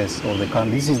is the face of the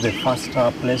country. This is the first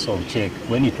place of check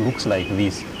when it looks like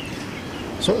this.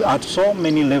 So at so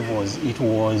many levels, it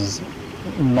was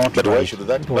not But right. why should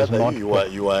that bother you?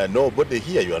 You are nobody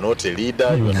here. You are not a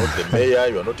leader. You are not the mayor.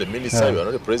 You are not a minister. You are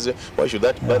not a president. Why should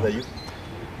that bother you?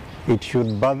 It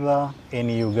should bother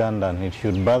any Ugandan. It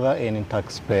should bother any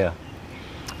taxpayer.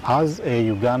 As a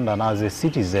Ugandan, as a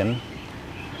citizen,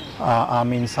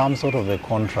 I'm in some sort of a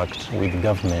contract with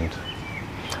government.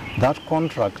 That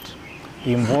contract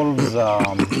involves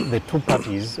the two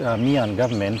parties, me and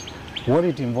government. What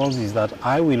it involves is that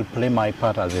I will play my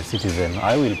part as a citizen.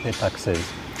 I will pay taxes.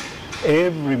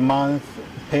 Every month,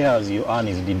 pay as you earn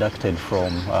is deducted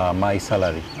from my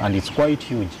salary, and it's quite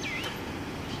huge.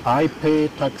 I pay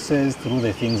taxes through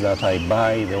the things that I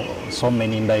buy, so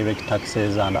many indirect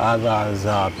taxes, and others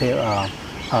pay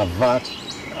VAT,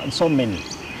 and so many.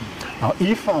 Now,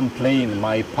 if I'm playing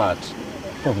my part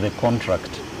of the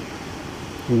contract,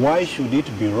 why should it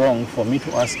be wrong for me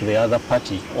to ask the other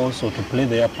party also to play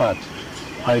their part?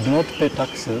 I do not pay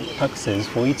taxes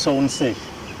for its own sake.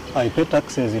 I pay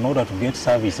taxes in order to get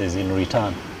services in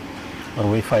return.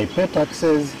 But if I pay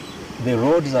taxes, the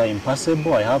roads are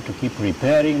impassable. I have to keep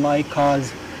repairing my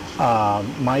cars.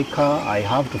 I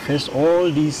have to face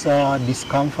all this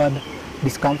discomfort.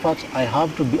 I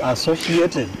have to be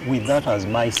associated with that as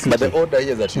my city. But the order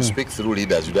here is that you speak through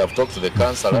leaders. You have talked to the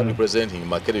council representing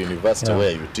Makerere University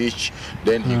where you teach.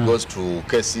 Then he goes to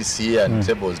KCCA and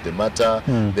tables the matter.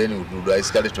 Then you would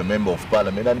escalate to a member of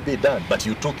parliament and be done. But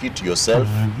you took it yourself.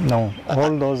 No,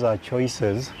 all those are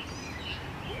choices.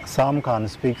 Some can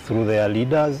speak through their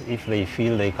leaders if they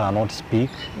feel they cannot speak.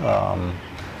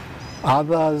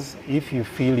 Others, if you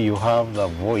feel you have the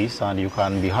voice and you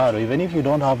can be heard, even if you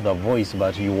don't have the voice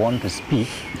but you want to speak,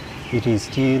 it is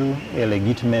still a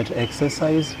legitimate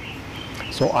exercise.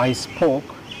 So I spoke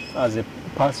as a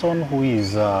person who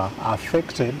is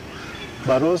affected,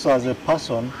 but also as a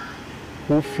person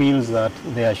who feels that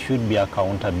there should be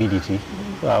accountability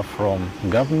from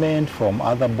government, from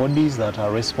other bodies that are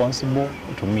responsible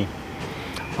to me.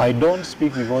 I don't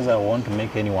speak because I want to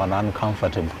make anyone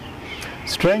uncomfortable.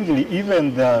 Strangely,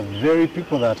 even the very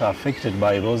people that are affected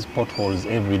by those potholes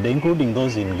every day, including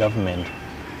those in government,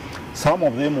 some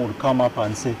of them would come up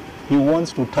and say, he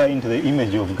wants to tie into the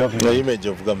image of government. The image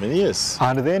of government, yes.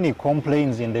 And then he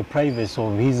complains in the privacy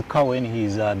of his car when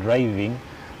he's driving.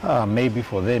 Maybe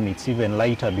for them it's even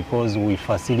lighter because we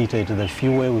facilitate the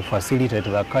fuel, we facilitate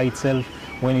the car itself.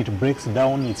 When it breaks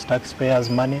down, it's taxpayers'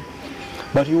 money.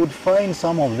 But you would find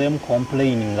some of them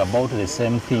complaining about the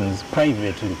same things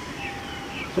privately.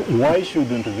 So why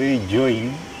shouldn't they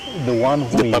join the one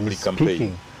who is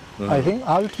speaking? I think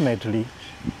ultimately,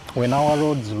 when our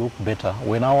roads look better,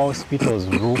 when our hospitals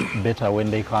look better,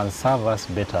 when they can serve us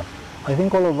better, I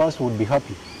think all of us would be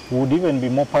happy. We would even be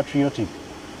more patriotic.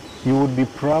 You would be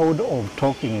proud of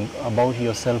talking about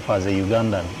yourself as a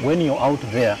Ugandan. When you're out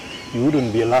there, you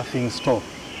wouldn't be a laughing stock.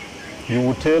 You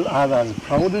would tell others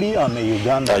proudly, I'm a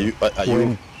Ugandan.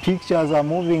 When pictures are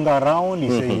moving around, you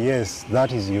say, yes,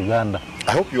 that is Uganda.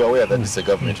 I hope you are aware that it's a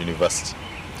government university.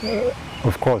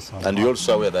 Of course. And you're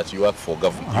also aware that you work for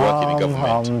government. You work in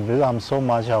government. I'm so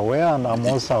much aware, and I'm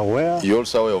also aware. You're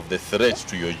also aware of the threat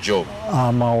to your job.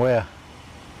 I'm aware.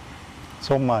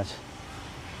 So much.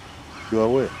 You're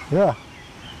aware? Yeah,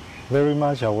 very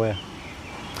much aware.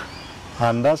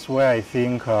 And that's where I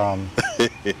think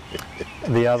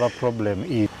the other problem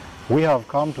is. We have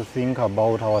come to think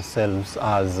about ourselves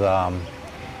as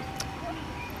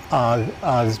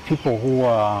people who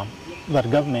are, that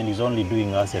government is only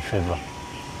doing us a favor.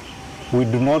 We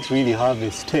do not really have a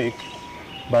stake,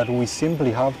 but we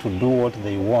simply have to do what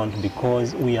they want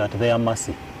because we are at their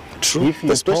mercy. True,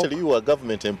 especially you are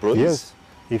government employees. Yes.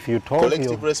 If you talk,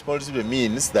 collective responsibility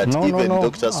means that even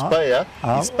Dr. Spire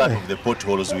is part of the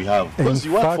potholes we have. Because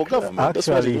you work for government, actually,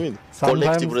 that's what you mean.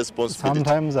 Collective responsibility.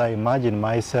 Sometimes I imagine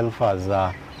myself as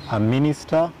a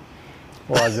minister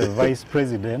or as a vice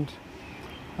president,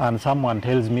 and someone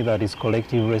tells me that it's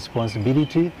collective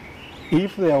responsibility.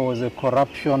 If there was a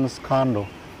corruption scandal,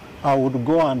 I would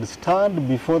go and stand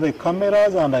before the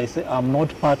cameras and I say, I'm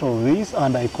not part of this,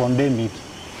 and I condemn it.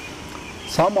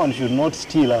 Someone should not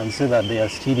steal and say that they are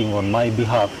stealing on my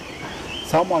behalf.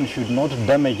 Someone should not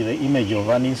damage the image of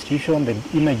an institution, the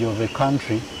image of a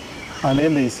country, and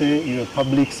then they say you're a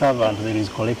public servant, there is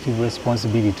collective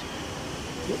responsibility.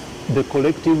 The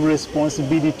collective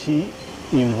responsibility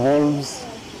involves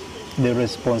the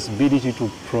responsibility to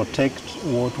protect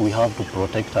what we have to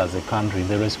protect as a country,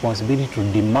 the responsibility to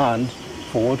demand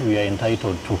for what we are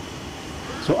entitled to.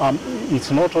 So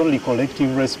it's not only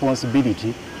collective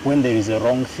responsibility when there is a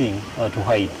wrong thing to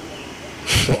hide.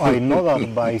 So I know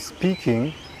that by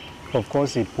speaking, of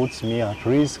course, it puts me at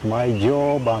risk, my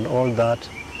job and all that.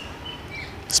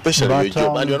 Especially your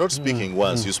job, and you're not speaking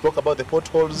once. You spoke about the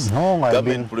potholes. No,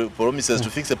 government promises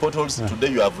to fix the potholes. Today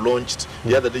you have launched.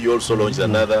 The other day you also launched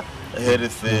another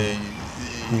health,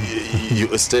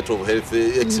 state of health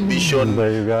exhibition.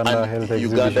 The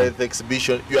Uganda Health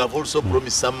Exhibition. You have also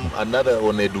promised another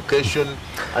on education.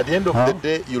 At the end of the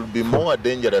day, you'll be more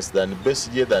dangerous than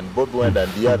Bessie, than Bodwin, and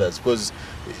the others, because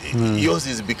yours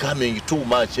is becoming too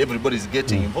much. Everybody's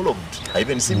getting involved. I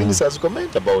even see ministers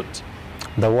comment about.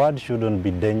 The word shouldn't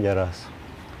be dangerous.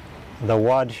 The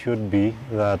word should be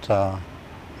that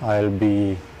I'll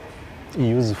be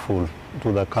useful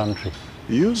to the country.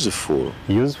 Useful?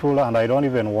 Useful, and I don't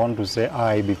even want to say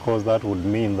I, because that would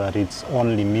mean that it's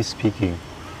only me speaking.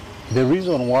 The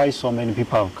reason why so many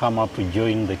people have come up to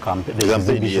join the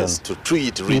exhibition, yes, to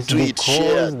tweet, retweet, is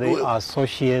share. Because they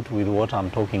associate with what I'm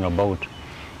talking about.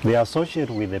 They associate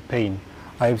with the pain.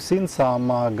 I've seen some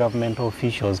government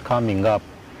officials coming up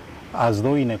as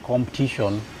though in a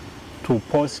competition to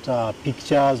post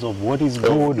pictures of what is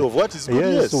good. Of what is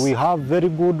good, yes. We have very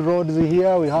good roads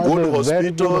here. We have good hospitals,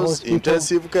 very good hospitals,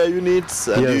 intensive care units,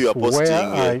 and you are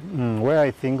posting. Where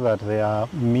I think that they are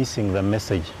missing the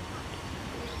message.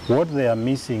 What they are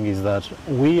missing is that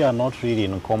we are not really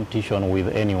in competition with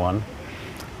anyone,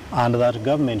 and that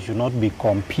government should not be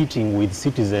competing with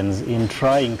citizens in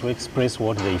trying to express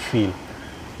what they feel.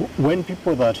 When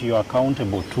people that you are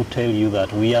accountable to tell you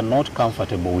that we are not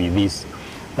comfortable with this,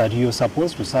 that you're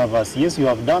supposed to serve us, yes, you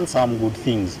have done some good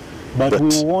things, but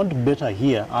we want better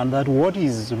here, and that what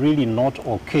is really not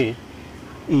okay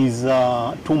is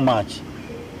too much.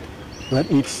 That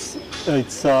it's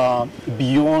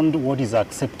beyond what is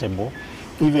acceptable,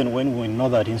 even when we know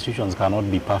that institutions cannot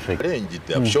be perfect. They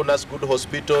have shown us good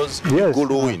hospitals, yes,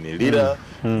 good leader,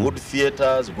 good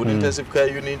theaters, good intensive care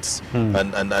units,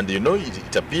 and you know,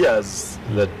 it appears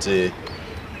that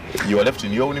you are left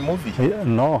in your own movie. Yeah,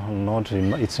 no,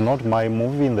 it's not my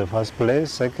movie in the first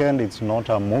place. Second, it's not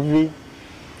a movie.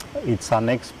 It's an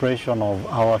expression of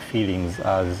our feelings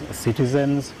as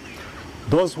citizens.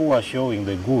 Those who are showing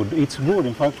the good, it's good.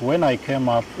 In fact, when I came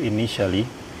up initially,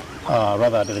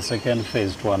 rather at the second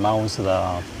phase to announce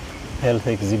the health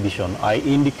exhibition, I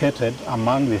indicated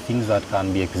among the things that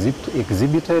can be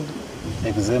exhibited,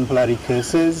 exemplary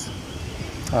cases,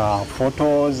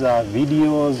 photos,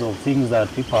 videos of things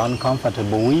that people are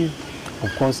uncomfortable with.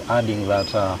 Of course, adding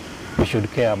that we should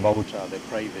care about the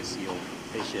privacy of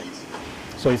patients.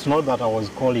 So it's not that I was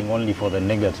calling only for the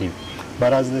negative,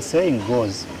 but as the saying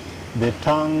goes, the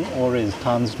tongue always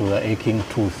turns to the aching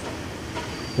tooth.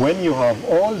 When you have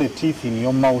all the teeth in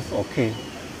your mouth okay,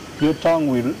 your tongue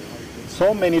will,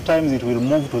 so many times it will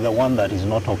move to the one that is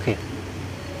not okay.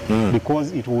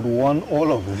 Because it would want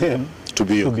all of them to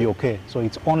be okay. So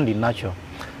it's only natural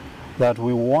that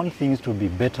we want things to be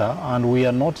better, and we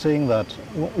are not saying that,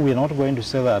 we are not going to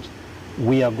say that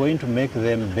we are going to make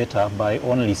them better by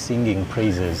only singing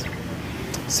praises.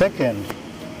 Second,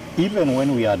 even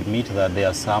when we admit that there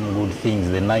are some good things,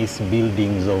 the nice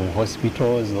buildings of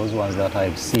hospitals, those ones that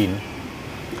I've seen,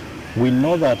 we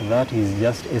know that that is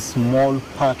just a small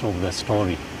part of the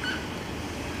story.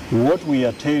 What we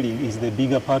are telling is the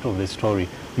bigger part of the story.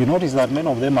 You notice that many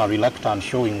of them are reluctant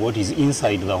showing what is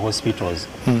inside the hospitals.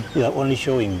 They are only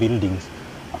showing buildings.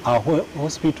 Our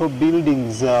hospital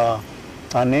buildings are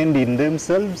an end in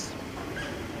themselves.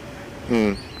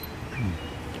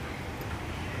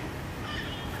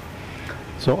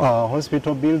 So our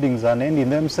hospital buildings are an end in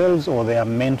themselves, or they are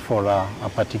meant for a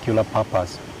particular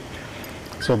purpose.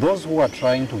 So those who are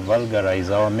trying to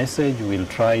vulgarize our message will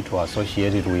try to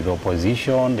associate it with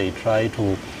opposition. They try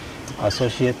to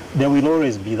associate, there will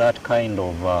always be that kind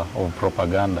of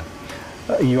propaganda.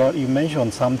 You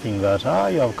mentioned something that,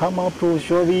 you have come up to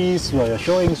show this, you are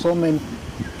showing so many.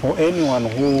 For anyone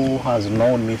who has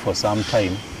known me for some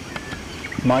time,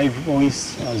 my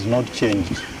voice has not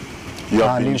changed.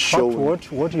 And in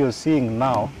fact, what you're seeing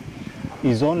now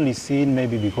is only seen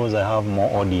maybe because I have more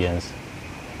audience.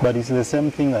 But it's the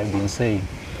same thing I've been saying.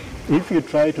 If you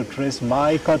try to trace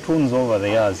my cartoons over the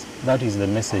years, that is the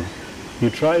message. You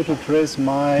try to trace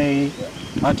my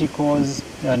articles,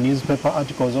 newspaper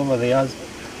articles over the years,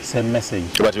 same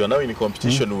message. But you are now in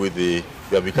competition with the,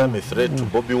 you have become a threat to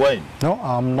Bobby Wine. No,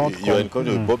 I'm not. You are in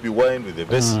competition with Bobby Wine, with the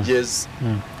messages.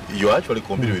 You are actually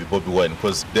competing with Bobby Wine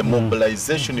because the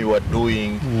mobilization you are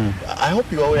doing, I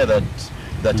hope you are aware that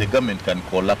a government can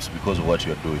collapse because of what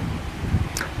you are doing.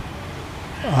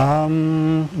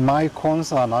 My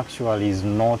concern actually is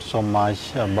not so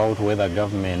much about whether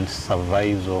government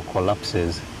survives or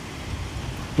collapses.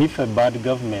 If a bad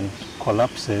government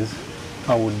collapses,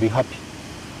 I would be happy.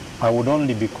 I would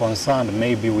only be concerned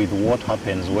maybe with what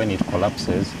happens when it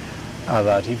collapses,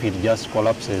 that if it just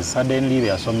collapses suddenly,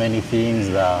 there are so many things,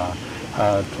 the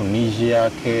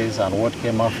Tunisia case and what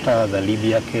came after, the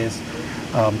Libya case.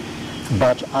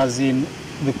 But as in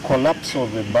the collapse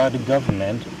of a bad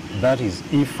government, that is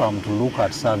if I'm to look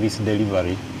at service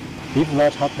delivery. If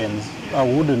that happens, I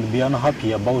wouldn't be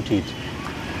unhappy about it.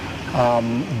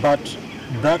 But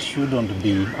that shouldn't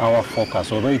be our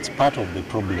focus, although it's part of the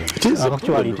problem. It is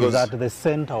actually, it is at the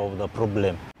center of the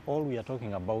problem. All we are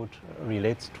talking about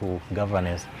relates to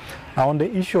governance. Now, on the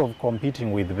issue of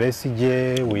competing with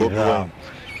Besigye, with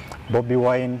Bobby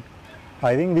Wine,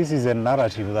 I think this is a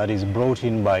narrative that is brought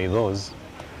in by those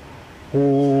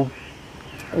who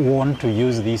want to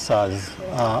use this as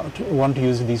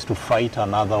to fight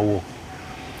another war.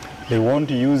 They want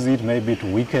to use it maybe to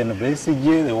weaken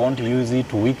Besigye, they want to use it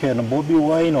to weaken Bobby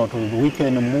Wine or to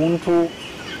weaken Muntu,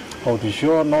 or to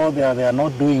show no, they are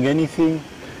not doing anything.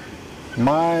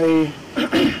 My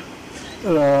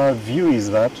view is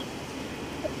that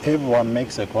everyone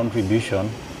makes a contribution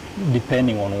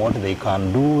depending on what they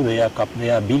can do, their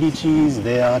abilities,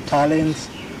 their talents.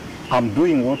 I'm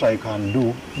doing what I can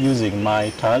do using my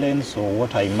talents or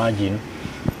what I imagine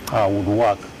would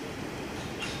work.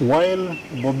 While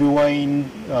Bobby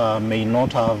Wine may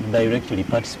not have directly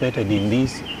participated in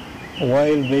this,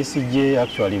 while Besigye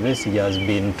has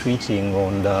been tweeting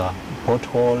on the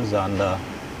potholes and the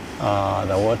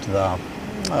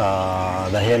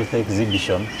health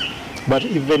exhibition, but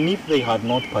even if they had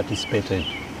not participated,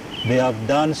 they have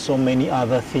done so many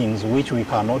other things which we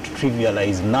cannot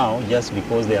trivialize now just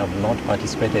because they have not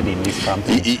participated in this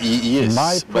campaign. Yes,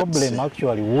 my problem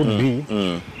actually would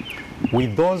be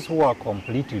with those who are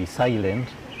completely silent,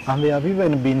 and they have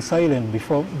even been silent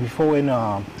before when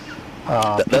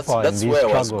that's where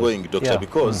I was going, Doctor,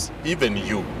 because even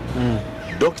you,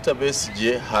 Dr.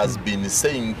 Besigye has been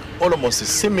saying almost a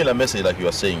similar message like you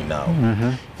are saying now.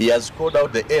 He has called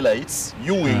out the elites,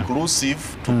 you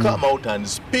inclusive, to come out and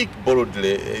speak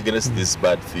boldly against these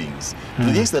bad things.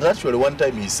 The things that actually one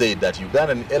time he said that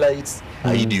Ugandan elites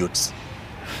are idiots.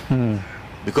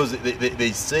 Because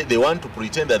they say they want to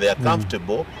pretend that they are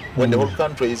comfortable when the whole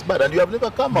country is bad. And you have never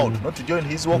come out, not to join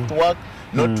his walk to work,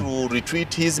 not to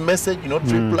retweet his message, not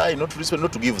to reply, not to respond,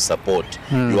 not to give support.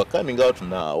 You are coming out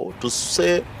now to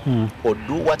say or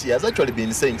do what he has actually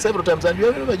been saying several times, and you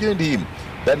have never joined him.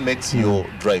 That makes your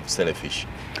drive selfish.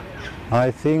 I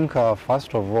think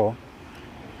first of all,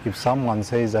 if someone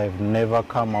says I've never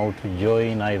come out to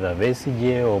join either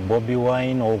Besigye or Bobi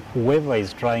Wine or whoever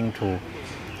is trying to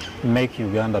make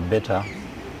Uganda better,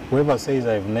 whoever says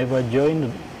I've never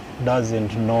joined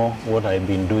doesn't know what I've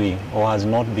been doing or has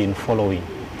not been following.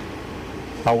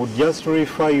 I would just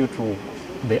refer you to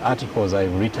the articles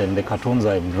I've written, the cartoons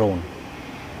I've drawn.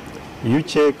 You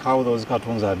check how those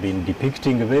cartoons have been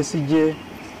depicting Besigye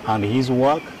and his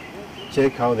work.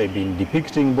 Check how they've been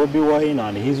depicting Bobi Wine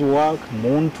and his work,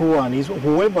 Muntu and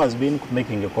whoever has been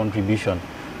making a contribution.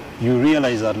 You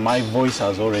realize that my voice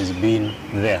has always been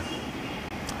there.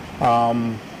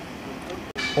 About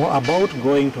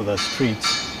going to the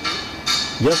streets,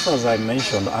 just as I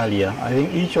mentioned earlier, I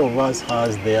think each of us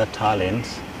has their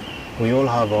talents. We all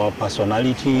have our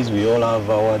personalities, we all have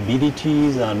our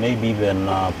abilities and maybe even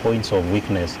points of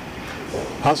weakness.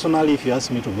 Personally, if you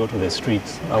ask me to go to the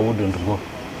streets, I wouldn't go.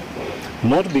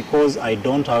 Not because I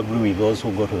don't agree with those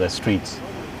who go to the streets,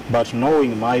 but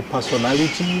knowing my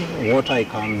personality, what I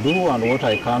can do and what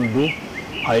I can't do,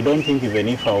 I don't think even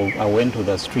if I went to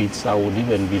the streets, I would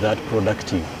even be that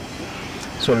productive.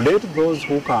 So let those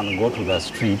who can go to the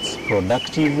streets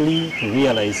productively to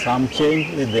realize some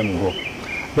change, let them go.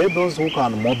 Let those who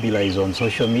can mobilize on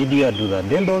social media do that.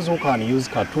 Then those who can use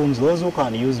cartoons, those who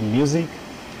can use music.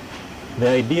 The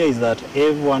idea is that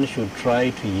everyone should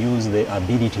try to use the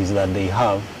abilities that they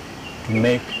have to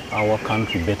make our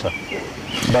country better.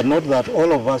 But not that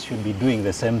all of us should be doing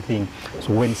the same thing.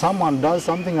 So when someone does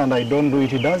something and I don't do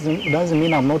it, it doesn't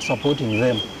mean I'm not supporting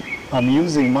them. I'm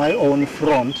using my own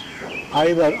front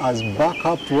either as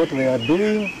backup to what they are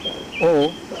doing or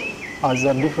as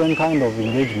a different kind of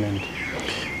engagement.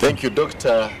 Thank you,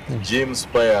 Dr. James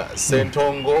Spire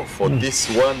Ssentongo, for this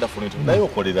wonderful interview.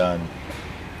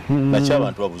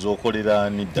 Nachabantu babuza okolera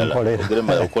ani ddala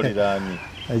ogerema okolera ani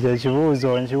ekyo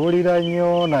kibuuzo nkiwulira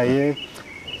nnyo naye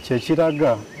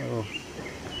kyekiraga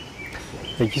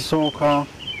ekisooka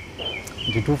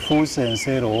nti tufuuse ensi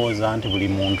erowooza nti buli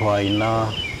muntu alina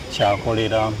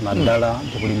kyakolera naddala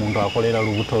nti buli muntu akolera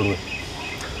lubuto lwe.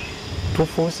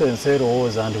 Tufuuse ensi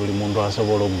erowooza nti buli muntu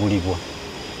asobola okugulibwa.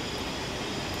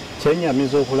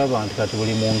 Kyenyamiza okulaba nti kati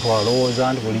buli muntu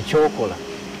alowooza nti buli kyokola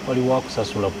waliwo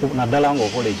akusasula naddala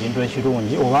ng'okola ekintu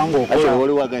ekirungi obanga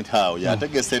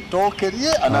yategese ettooke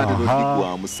lye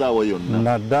anaatera musaawa yonna.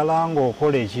 Naddala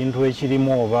ng'okola ekintu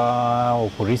ekirimu oba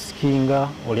okurisikinga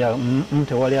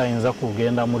tewali ayinza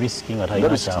kugenda mu risiki nga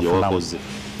talina kyafunamu.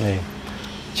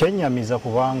 Kyenyamiza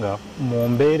kubanga mu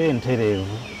mbeera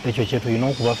entereevu ekyo kye tulina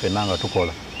okuba ffenna nga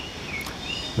tukola.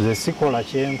 Nze sikola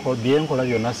byenkola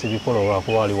byonna sibikola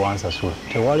olwakuba waliwo ansasula.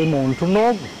 Tewali muntu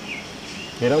n'ogu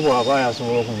era bw'aba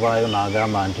yasobola okuvaayo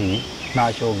n'agamba nti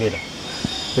n'akyogera.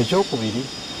 Ekyokubiri,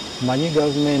 manyi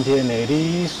gavumenti eno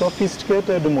eri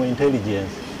sophisticated mu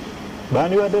intelligence.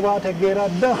 Bandibadde bategeera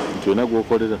dda kyonna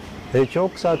gw'okolera.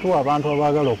 Ekyokusatu, abantu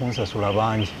abaagala okunsasula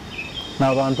bangi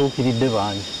n'abantuukiridde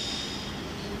bangi,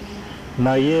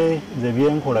 naye nze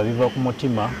byenkola biva ku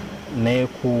mutima ne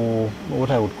ku what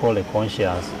I would call a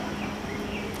conscience.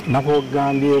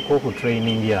 Nakugambyeko ku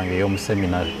training yange ey'omu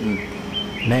seminary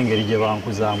n'engeri gye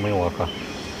bankuzaamu ewaka.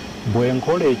 Bwe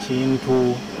nkola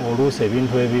ekintu oluusi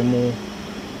ebintu ebimu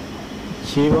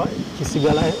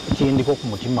kisigala kindiko ku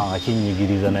mutima nga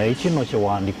kinnyigiriza, naye kino kye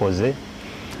wandikoze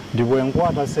nti bwe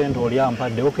nkwata ssente oli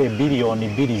ampadde oke biliyoni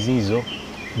 2 ziizo,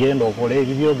 genda okola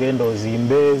ebibyo, genda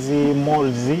ozimbe ezi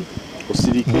malls,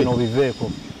 bino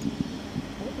biveeko.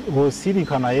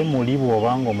 Bw'osirika naye muli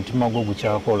bw'obanga omutima gwo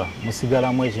gukyakola,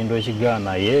 musigalamu ekintu ekigaana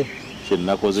naye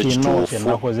kyenakoze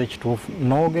kituufu.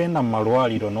 N'ogenda mu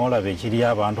malwaliro n'olaba ekiri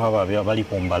abantu abo bali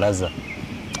ku mbalaza,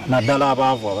 naddala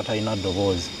abaavu abatalina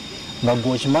ddoboozi, nga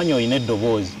gwe okimanyi olina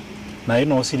eddoboozi naye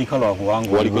n'osirika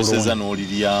lwakubanga oli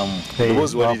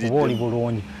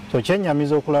bulungi. So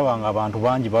kyennyamiza okulaba nga abantu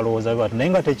bangi balowooza bati, naye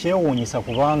nga tekyewuunyisa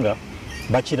kubanga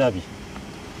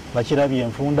bakirabye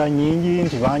enfunda nnyingi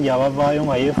nti bangi abavaayo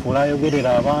nga yeefuula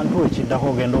ayogerera abantu, ekiddako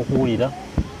ogenda okuwulira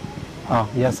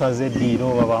yasaze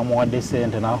eddiiro oba bamuwadde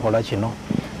ssente n'akola kino.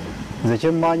 Nze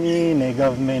kyemmanyi ne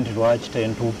gavumenti lwaki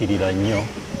tentuukirira nnyo,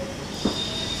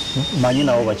 manyi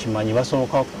nabo bakimanyi,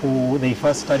 basooka they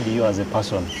first study you as a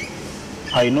person.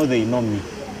 I know they know me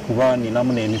kuba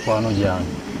ninamu n'emikwano gyange.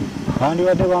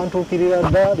 Bandibadde bantuukirira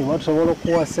dda, liba tusobola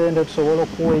okuwa ssente, tusobola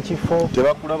okuwa ekifo.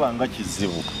 Tebakulaba nga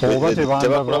kizibu. Oba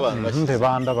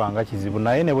tebandaba nga kizibu,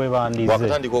 naye ne bwe bandize.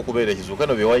 Wakatandika okubeera ekizibu,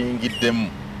 kano bye wayingiddemu.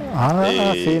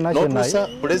 N'otuusa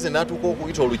pulezidenti n'atuuka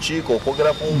okuyita olukiiko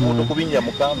okwogera ku nguudo kubinnya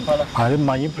mu Kampala. Ale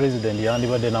mmanyi pulezidenti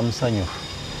yandibadde namusanyufu.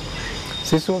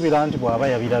 Sisuubira nti bw'aba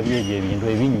yabirabye ebyo ebintu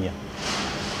ebinnya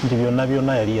nti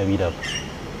byonna yali yabiraba.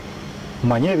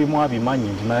 manye ebimu abimanyi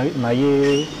nti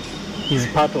naye is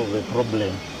part of the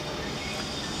problem.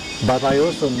 But I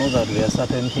also know that there are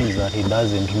certain things that he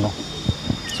doesn't know.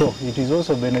 So it is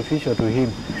also beneficial to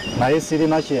him. Naye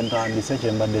sirina kyentandise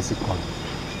kyembadde sikola.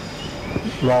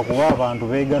 Lwakuba abantu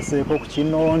beegaseeko ku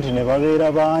kino nti ne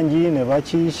babeera bangi ne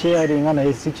bakisharinga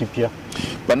naye si kipya.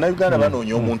 Bannayuganda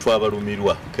banoonya omuntu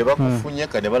abalumirwa ke bakufunye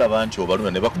kane balaba nti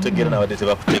obalumira ne bakutegeera n'abadde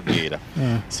tebakutegeera.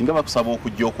 Singa bakusaba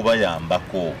okujja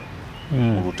okubayambako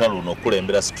mu lutalo luno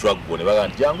okulembera struggle ne bagamba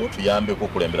nti jangu tuyambeko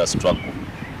okulembera struggle.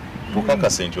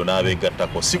 Tukakase nti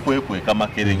onaabeegattako si kwekweka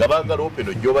makere nga baagala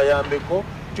openo gy'obayambeko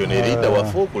gyoneeridda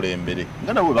wafe okulembere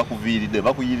nga nabwe bakuviiridde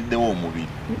bakuyiriddewo omubiri.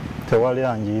 Tewali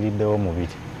anjiyiriddewo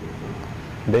omubiri.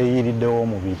 Beeyiriddewo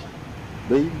omubiri.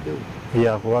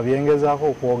 Beeyiriddewo? Kuba byengezaako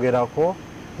okwogerako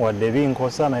wadde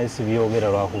binkosa naye si byogera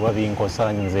lwakuba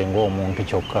binkosa nze ng'omuntu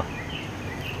kyokka.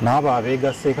 N'abo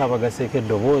abeegaseeko abagaseeko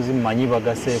eddoboozi mmanyi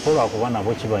bagaseeko lwakuba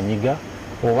nabo kibanyiga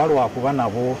oba lwakuba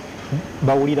nabo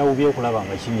bawulira bubi okulaba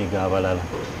nga kinyiga abalala.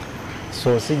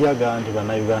 So sijaga nti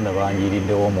bannayuganda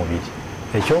banjiiriddewo omubiri.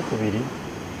 Ekyokubiri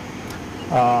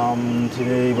nti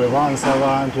bwe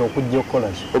bansaba nti okujja okukola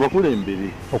ki? Obakulembere.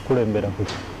 Okulembera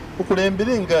kuki?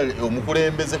 Okulembere nga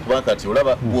omukulembeze kuba kati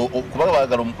olaba kubanga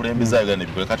baagala omukulembeze ayagala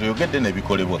nebikole kati oyogedde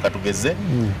nebikolebwa katugeze.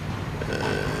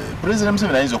 President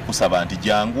Museveni ayinza okusaba nti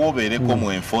jangu obeereko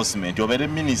mu enforcement obeere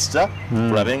minisita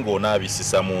tulabe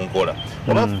ng'onaabisisa mu nkola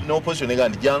oba n'opposition ega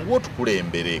nti jangu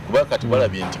otukulembere kuba kati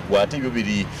balabye nti gwate ebyo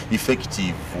biri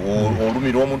effective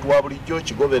olumira omuntu wa bulijjo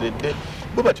kigoberedde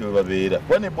bo batyo bwe babeera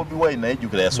kuba ne Bobi Wine naye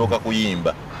jjukira yasooka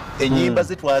kuyimba ennyimba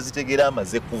ze twazitegeera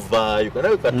amaze kuvaayo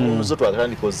kanawe katundu zo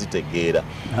twatandika ozitegeera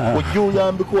ojja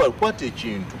oyambeko kwata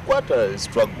ekintu kwata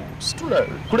struggle situla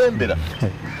kulembera.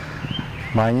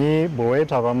 Manyi bwe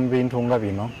weetaba mu bintu nga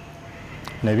bino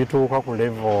ne bituuka ku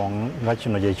level nga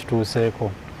kino gye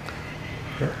kituuseeko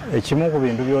ekimu ku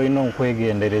bintu by'olina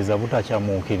okwegendereza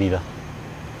butakyamuukirira.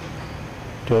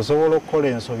 Osobola okukola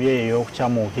ensobi eyo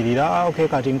ey'okukyamuukirira okay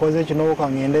kati nkoze kino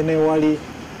kangende newali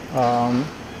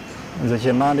nze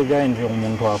kye nandigaye nti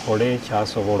omuntu akole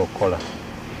kyasobola okukola.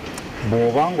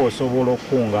 Bw'oba ng'osobola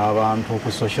okukunga abantu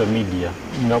ku social media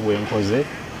nga bwe nkoze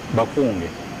bakunge.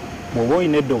 Bw'oba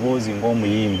olina eddoboozi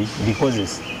ng'omuyimbi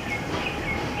likozese.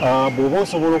 Bw'oba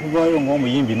osobola okuvaayo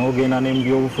ng'omuyimbi n'ogenda ne mu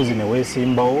byobufuzi ne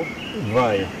weesimbawo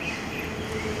vaayo.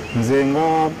 Nze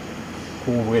nga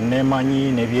ku bwe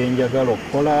neemanyi ne bye njagala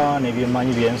okukola ne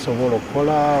byemanyi bye nsobola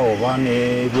okukola oba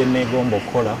ne bye neegomba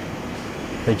okukola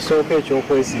ekisooka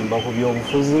eky'okwesimba ku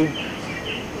byobufuzi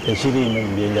tekiriimu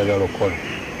mu bye njagala okukola.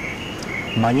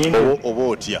 Manyi oba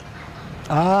otya?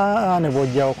 Ne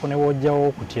bw'ojjawo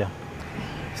okutya.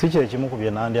 Si kyekimu ku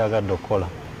bye nandyagadde okukola.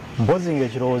 Mpozi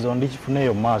ng'ekirowoozo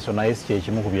ndikifuneeyo mu maaso naye si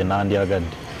kyekimu ku bye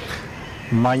nandyagadde.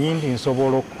 Mmanyi nti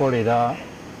nsobola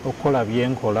okukola bye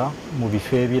nkola mu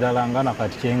bifo ebirala nga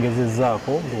nakati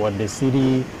kyengezezzaako wadde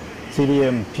siri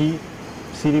MP,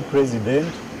 siri president,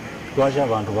 lwaki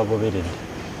abantu bagoberedde.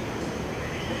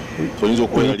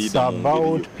 It's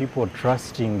about people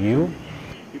trusting you,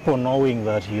 people knowing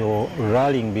that you're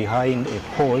rallying behind a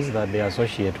cause that they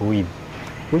associate with,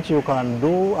 which you can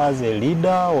do as a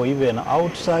leader or even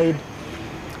outside.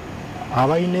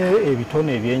 Abaine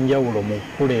ebitone ebyenjawulo mu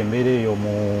kukulembera eyo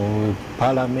mu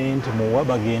parliament mu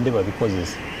wabagende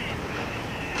babikozesa.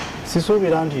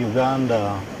 Sisuubira nti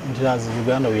as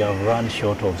Uganda we have run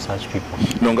short of such people.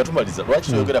 Nga tumaliza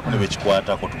lwaki toyogerako ne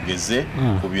bekikwatako tugeze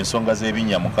ku byensonga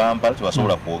z'ebinnya mu Kampala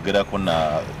tebasobola kwogerako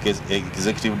na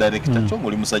executive director kyo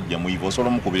ng'oli musajja muyivu osobola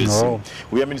omukubira essimu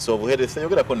uya minister of health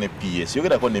yogerako ne PS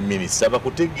yogerako ne minister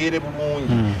bakutegeere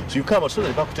bulungi so you come so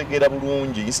bakutegeera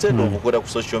bulungi instead of okukola ku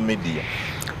social media.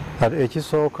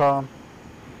 Ekisooka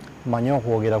manyi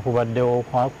okwogera kubaddewo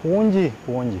kungi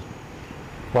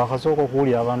wakasooka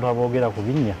okuwulira abantu aboogera ku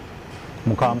binnya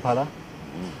mu Kampala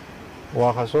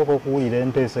wakasooka okuwulira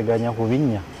enteeseganya ku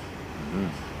binnya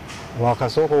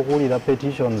wakasooka okuwulira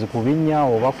petitions ku binnya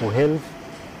oba ku health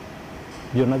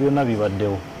byonna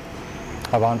bibaddewo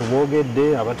abantu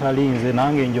boogedde abatalinze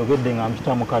nange njogedde nga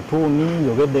mpita mu katuuni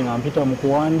njogedde nga mpita mu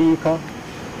kuwandiika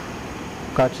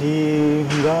kati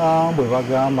nga bwe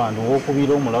bagamba nti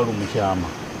wokubira omulalu mu kyama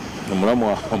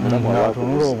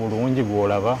atunula obulungi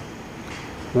bw'olaba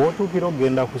wotuukira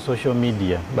okugenda ku social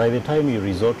media by the time you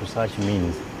resort to such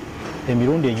means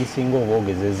emirundi egisinga oba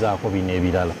ogezezzaako bino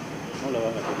ebirala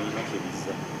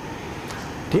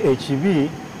ti ekibi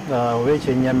oba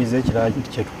ekyennyamiza ekirala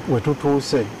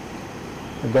wetutuuse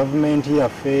gavumenti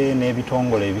yaffe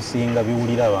n'ebitongole ebisinga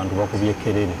biwulira abantu bakubye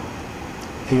ekkerere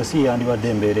eyo si yandibadde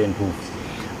embeera entuufu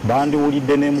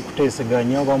bandiwulidde ne mu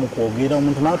kuteeseganya oba mu kwogera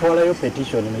omuntu n'atwalayo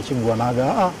petition nekiggwa n'aga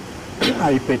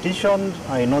I petitioned,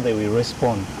 I know they will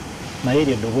respond. Naye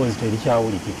eryo eddoboozi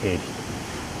terikyawulikika eri.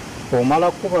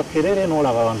 Omala kuba kerere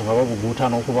n'olaba abantu nga babuguuta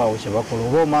n'okubaawo kye bakola,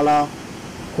 oba omala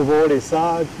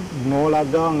kuboolesa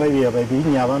n'olaga nga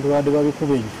ebinnya abantu badde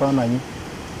babikuba ebifaananyi,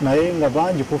 naye nga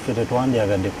bangi kuffe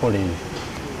tetwandyagadde kukola ebyo.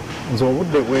 Nze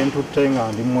obudde bwentutte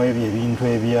nga ndimu ebyo ebintu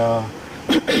ebya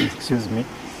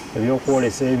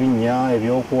ebyokwolesa ebinnya,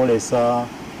 ebyokwolesa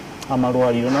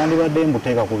amalwaliro, nandibadde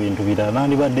mbuteeka ku bintu birala,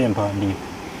 nandibadde empandiika.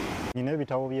 Nina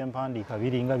ebitabo by'empandiika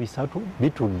biringa 3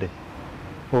 bitudde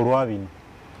olwabino.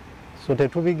 So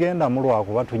tetubigendamu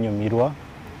lwakuba tunyumirwa.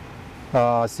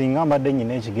 Singa mbadde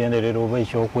nyina ekigenderero oba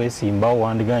ekyokwesimbawo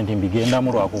wandiga nti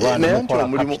mbigendamu lwakuba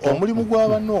omulimu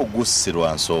gw'abanno ogusse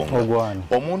lwa nsonga.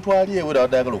 Omuntu ali ewe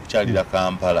abadde ayagala okukyalira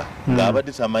Kampala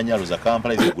ng'abadde tamanyi aluza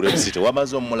Kampala ezigula ebisite,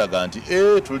 wamaze omulaga nti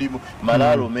tuli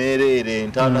malaalo meereere,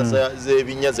 entaana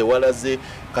z'ebinnya ze walaze,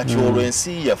 kati olwo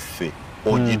ensi yaffe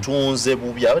ogitunze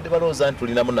bubi. Abadde balowooza nti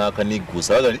tulinamu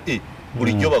n'akanigguusa, baga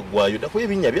bulijjo baggwayo nakuba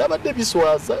ebinnya byabadde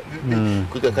biswaza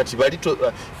kati bali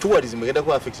tourism egenda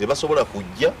ku affect basobola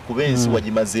kujja kuba ensi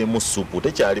wagimazeemu supu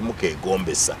tekyalimu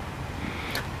keegombesa.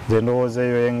 Nze ndowooza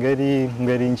eyo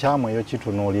engeri nkyamu eyo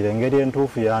kitunuulira, engeri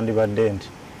entuufu yandibadde nti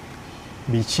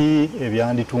biki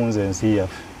ebyanditunze ensi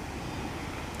yaffe,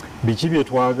 biki bye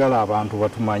twagala abantu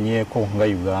batumanyeeko nga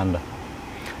Uganda.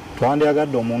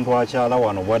 Twandyagadde omuntu akyala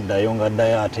wano bwaddayo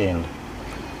ng'addayo atenda,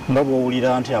 nga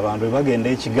bw'owulira nti abantu bwe bagenda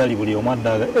ekigali buli omu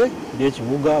addaga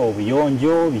ekibuga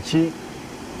obuyonjo biki,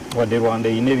 wadde Rwanda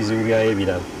erina ebizibu byayo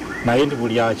ebirala, naye nti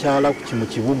buli akyala mu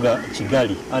kibuga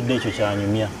kigali adda ekyo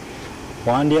kyanyumya.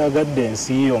 Wandyagadde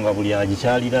ensi yo nga buli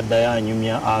agikyalira addayo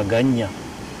anyumya aganya,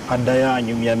 addayo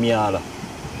anyumya myala.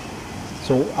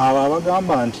 So abo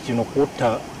abagamba nti kino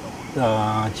kutta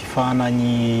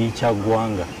kifaananyi kya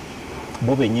ggwanga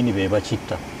bo bennyini be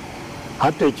bakitta.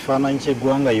 Hatta ekifaananyi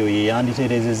ky'eggwanga yo ye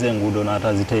yanditerezeza enguudo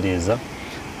n'atazitereeza,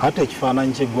 hatta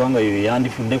ekifaananyi ky'eggwanga yo ye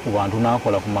yandifudde ku bantu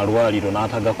n'akola ku malwaliro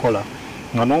n'atagakola,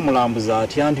 nga n'omulambuzi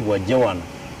atya nti bw'ajja wano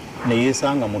ne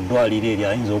yeesanga mu ddwaliro eryo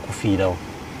ayinza okufiirawo.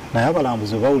 Naye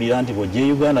abalambuzi bawulira nti bw'ojja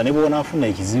e Uganda ne bw'onaafuna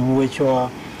ekizibu ekyo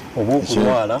oba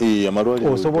okulwala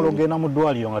osobola okugenda mu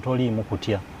ddwaliro nga toliimu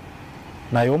kutya.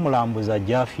 Naye omulambuzi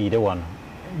ajja afiire wano,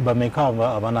 bameka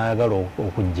abanaayagala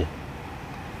okujja.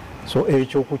 So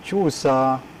ekyo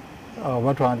kukyusa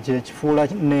kyekifuula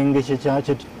n'engekye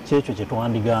kyekyo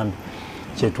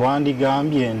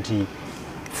kyetwandigambye nti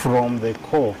from the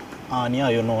core ani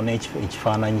ayonoona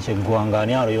ekifaananyi ky'eggwanga,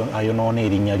 ani ayonoona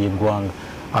erinnya ly'eggwanga.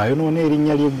 Ayonoona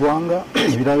erinnya ly'eggwanga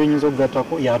ebirala biyinza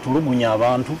okugattako yatulugunya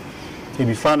abantu,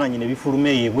 ebifaananyi ne bifuluma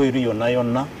eyo ebweru yonna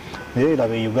yonna. Naye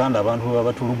laba e Uganda abantu bwe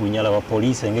babatulugunya, laba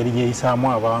poliisi engeri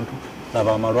gyeyisaamu abantu,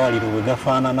 laba amalwaliro bwe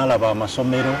gafaanana, laba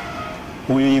amasomero.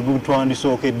 Oyo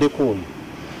twandisookeddeko oyo.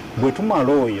 Bwe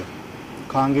tumala oyo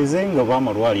kangeze nga oba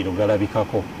amalwaliro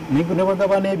galabikako ne bwe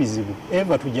gaba n'ebizibu,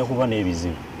 eva tujja kuba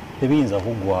n'ebizibu ebiyinza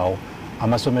kuggwaawo,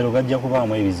 amasomero gajja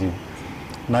kubaamu ebizibu.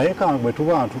 Naye bwe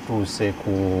tuba tutuuse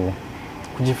ku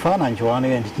kifaananyi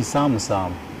kyowandiika nti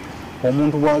kisaamusaamu,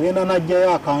 omuntu bw'agenda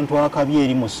n'ajjayo akantu akabi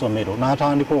eri mu ssomero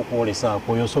n'atandika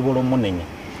okwolesaako, oyo osobola omunenya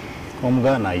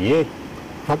omugana ye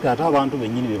ate abantu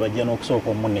bennyini be bajja n'okusooka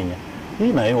omunenya.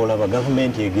 Naye olaba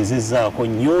gavumenti egezezzaako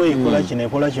nnyo ekola kino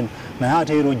ekola kino, naye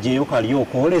ate era ojjeyo kali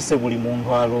okwolese buli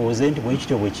muntu alowooze nti bwe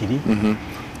kityo bwe kiri.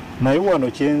 Naye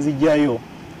wano kyenzijjayo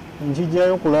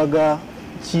nkijjayo kulaga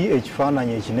ki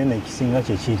ekifaananyi ekinene ekisinga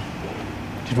kye kiri.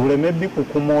 Tituleme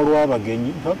bikukuma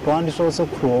olw'abagenyi, twandisoose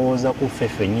kulowooza ku ffe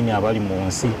ffennyini abali mu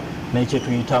nsi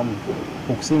n'ekyetuyitamu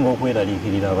okusinga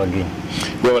okweraliikirira abagenyi.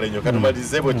 Webale nnyo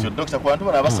katumalize bwetyo. Dr. Kwantu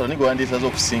bano abasala nigo wandiisaza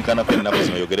okusinkanako ennaku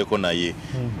zino yogereko naye.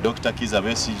 Dr. Kizza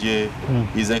Besigye,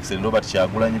 His Excellency Robert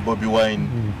Kyagulanyi Bobi Wine,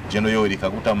 General Yoweri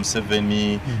Kaguta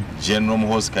Museveni, General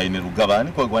Muhoozi Kainerugaba,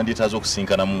 niko wandiisaza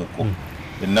okusinkanamuuko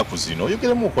ennaku zino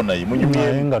oyogeremuuko naye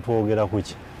munyumye nga twogera ku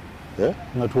ki?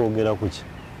 Nga twogera ku ki?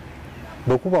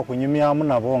 Bwe kuba kunyumyamu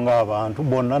nabo ng'abantu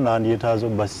bonna nandyetaaza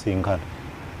obbasisinkana.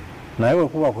 Naye bwe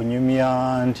kuba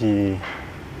kunyumya nti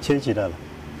kyekirala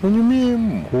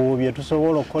munyumiemu ku bye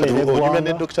tusobola okukolera eggwanga. Onyumya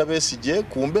ne Dr. Besigye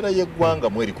ku mbeera y'eggwanga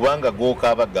mweri kubanga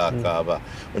gookaaba gaakaaba.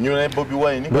 Onyumya ne Bobi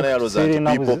Wine nga naye alowooza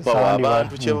nti people power,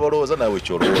 abantu kye balowooza nawe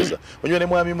kyolowooza. Onyumya ne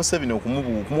Mwami Museveni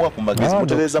okumuwa ku magezi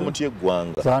mutereeza mutya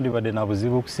eggwanga. Sandibadde na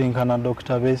buzibu okusinkana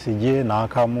Dr. Besigye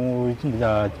n'akamu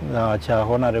kya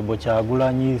Honorable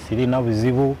Kyagulanyi, sirina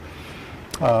buzibu.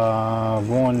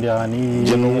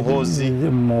 Gondyani Muhoozi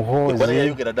kwani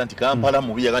yayogera dda nti Kampala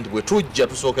mubi yaga nti bwe tujja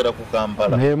tusookera ku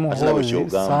Kampala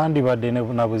sandibadde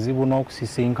na buzibu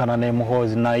n'okusisinkana ne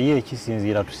Muhoozi, naye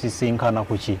ekisinziira tusisinkana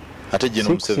ku ki? ate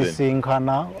General Museveni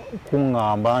sisinkana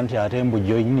kuŋŋamba nti ate mbu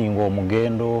joininga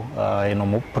omugendo eno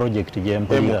mu project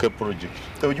gyempulira MK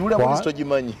project ojula police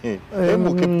togimanyi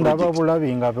ndaba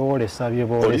bulabi nga beolesa bye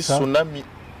boolesa tsunami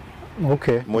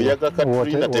muyaga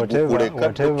Katrina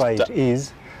whatever it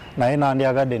is naye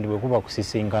nandyagadde ndi bwe kuba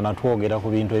kusisinkana twogera ku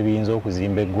bintu ebiyinza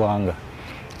okuzimba eggwanga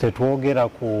tetwogera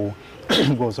ku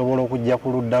ng'osobola okujja ku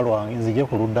ludda lwange nzije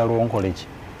ku ludda lwonkole ki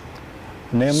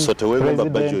ne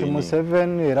President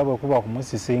Museveni era bwe kuba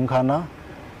kumusisinkana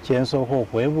kyensooka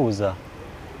okwebuuza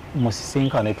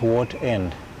musisinkane to what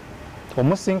end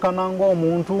omusisinkana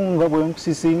ng'omuntu nga bwe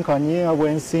nkusisinkanye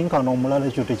bwe nsisinkana omulala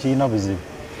ekyo tekirina buzibu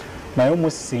naye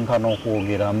omusisinkana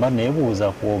okwogera mba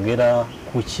neebuuza kwogera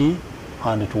ku ki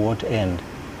and to what end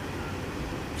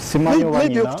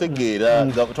maybe okutegeera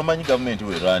nga tomanyi gavumenti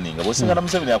we running bw'osinkana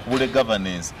Museveni akubula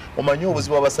governance omanyi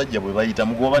obuzibu abasajja bwe bayita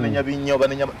mugobanenya binnya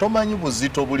obanenya tomanyi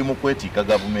buzito buli mu kwetiika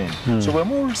gavumenti so bwe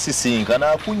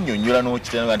musisinkana akunnyonnyola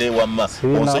n'okitenga nti wamma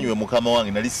onsonyiwe mukama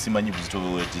wange nali simanyi buzito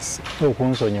bwe weetisse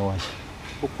okunsonyiwa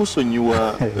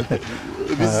okusonyiwa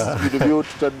ebintu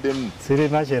byotutaddemu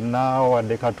sirina kyenna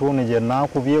wadde katuuni gye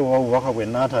naakubye oba obubaka bwe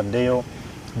naataddeyo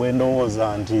bwe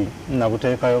ndowooza nti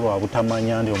nabuteekayo lwa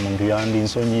butamanya nti omuntu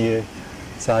yandinsonyiye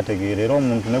saategeera era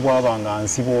omuntu ne bw'aba nga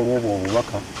nsiba olw'obwo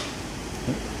obubaka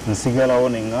nsigalawo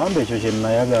ne ŋŋamba ekyo kye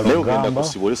nayagala ogamba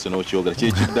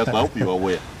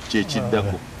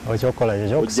kyekiddako okyokukola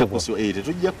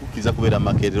tetujja kukkiriza kubeera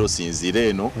makerero sinziira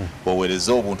eno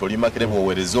bw'oweereza obuntu oli makere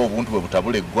bw'oweereza obuntu bwe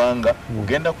butabula eggwanga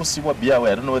ogenda kusibwa be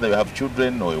aware. I don't know whether you have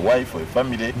children or a wife or a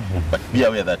family but be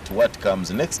aware that what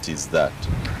comes next is that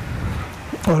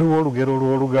waliwo olugero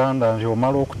lw'Oluganda nti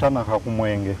omala okutanaka ku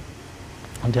mwenge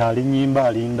nti alinyimba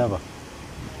alindaba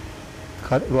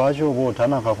lwaki oba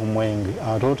otanaka ku mwenge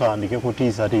ate otandike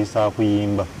kutiisatiisa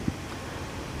akuyimba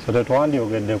so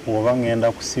tetwandyogeddeko oba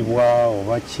ŋŋenda kusibwa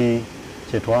oba ki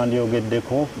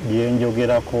kyetwandyogeddeko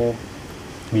byenjogerako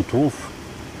bituufu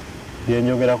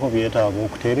byenjogerako byetaaga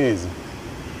okutereeza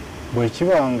bwe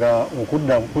kiba nga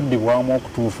okuddibwamu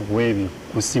okutuufu kw'ebyo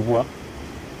kusibwa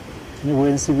ne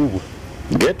bwensibibwa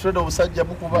get rid obusajja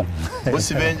bukuba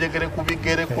busiba enjegere ku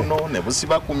bigere kuno ne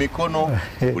busiba ku mikono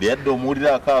buli adde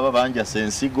omuwulira akaaba banjasa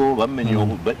ensigo bamenye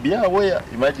byawe.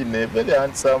 Imagine a very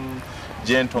handsome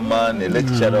gentleman, a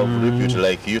lecturer of repute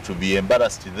like you to be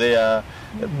embarrassed there,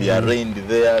 be arraigned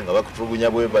there nga bakutulugunya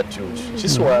bwe batyo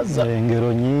kiswaza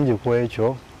engero nyingi ku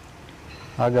ekyo.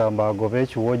 Agamba agobe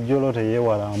ekiwojjolo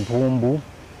teyeewala mpumbu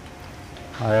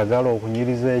ayagala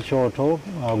okunyiriza ekyoto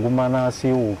aguma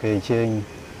n'asiiwuuka ekyenyi.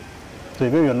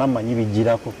 Ebyo byonna mmanyi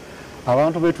bijjirako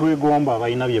abantu betwegomba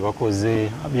abalina bye bakoze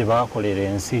bye bakolera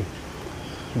ensi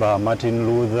ba Martin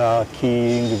Luther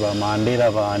King ba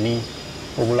Mandela baani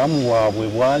obulamu bwabwe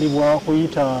bwali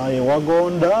bwakuyita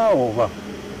ewagonda oba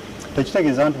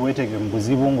tekitegeeza nti weetege mu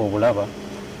buzibu ng'obulaba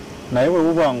naye bwe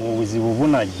buba nga obuzibu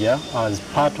bunajja as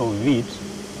part of it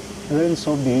then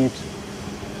so be it.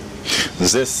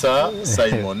 Nze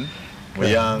Simon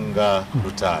Muyanga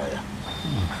Lutaya.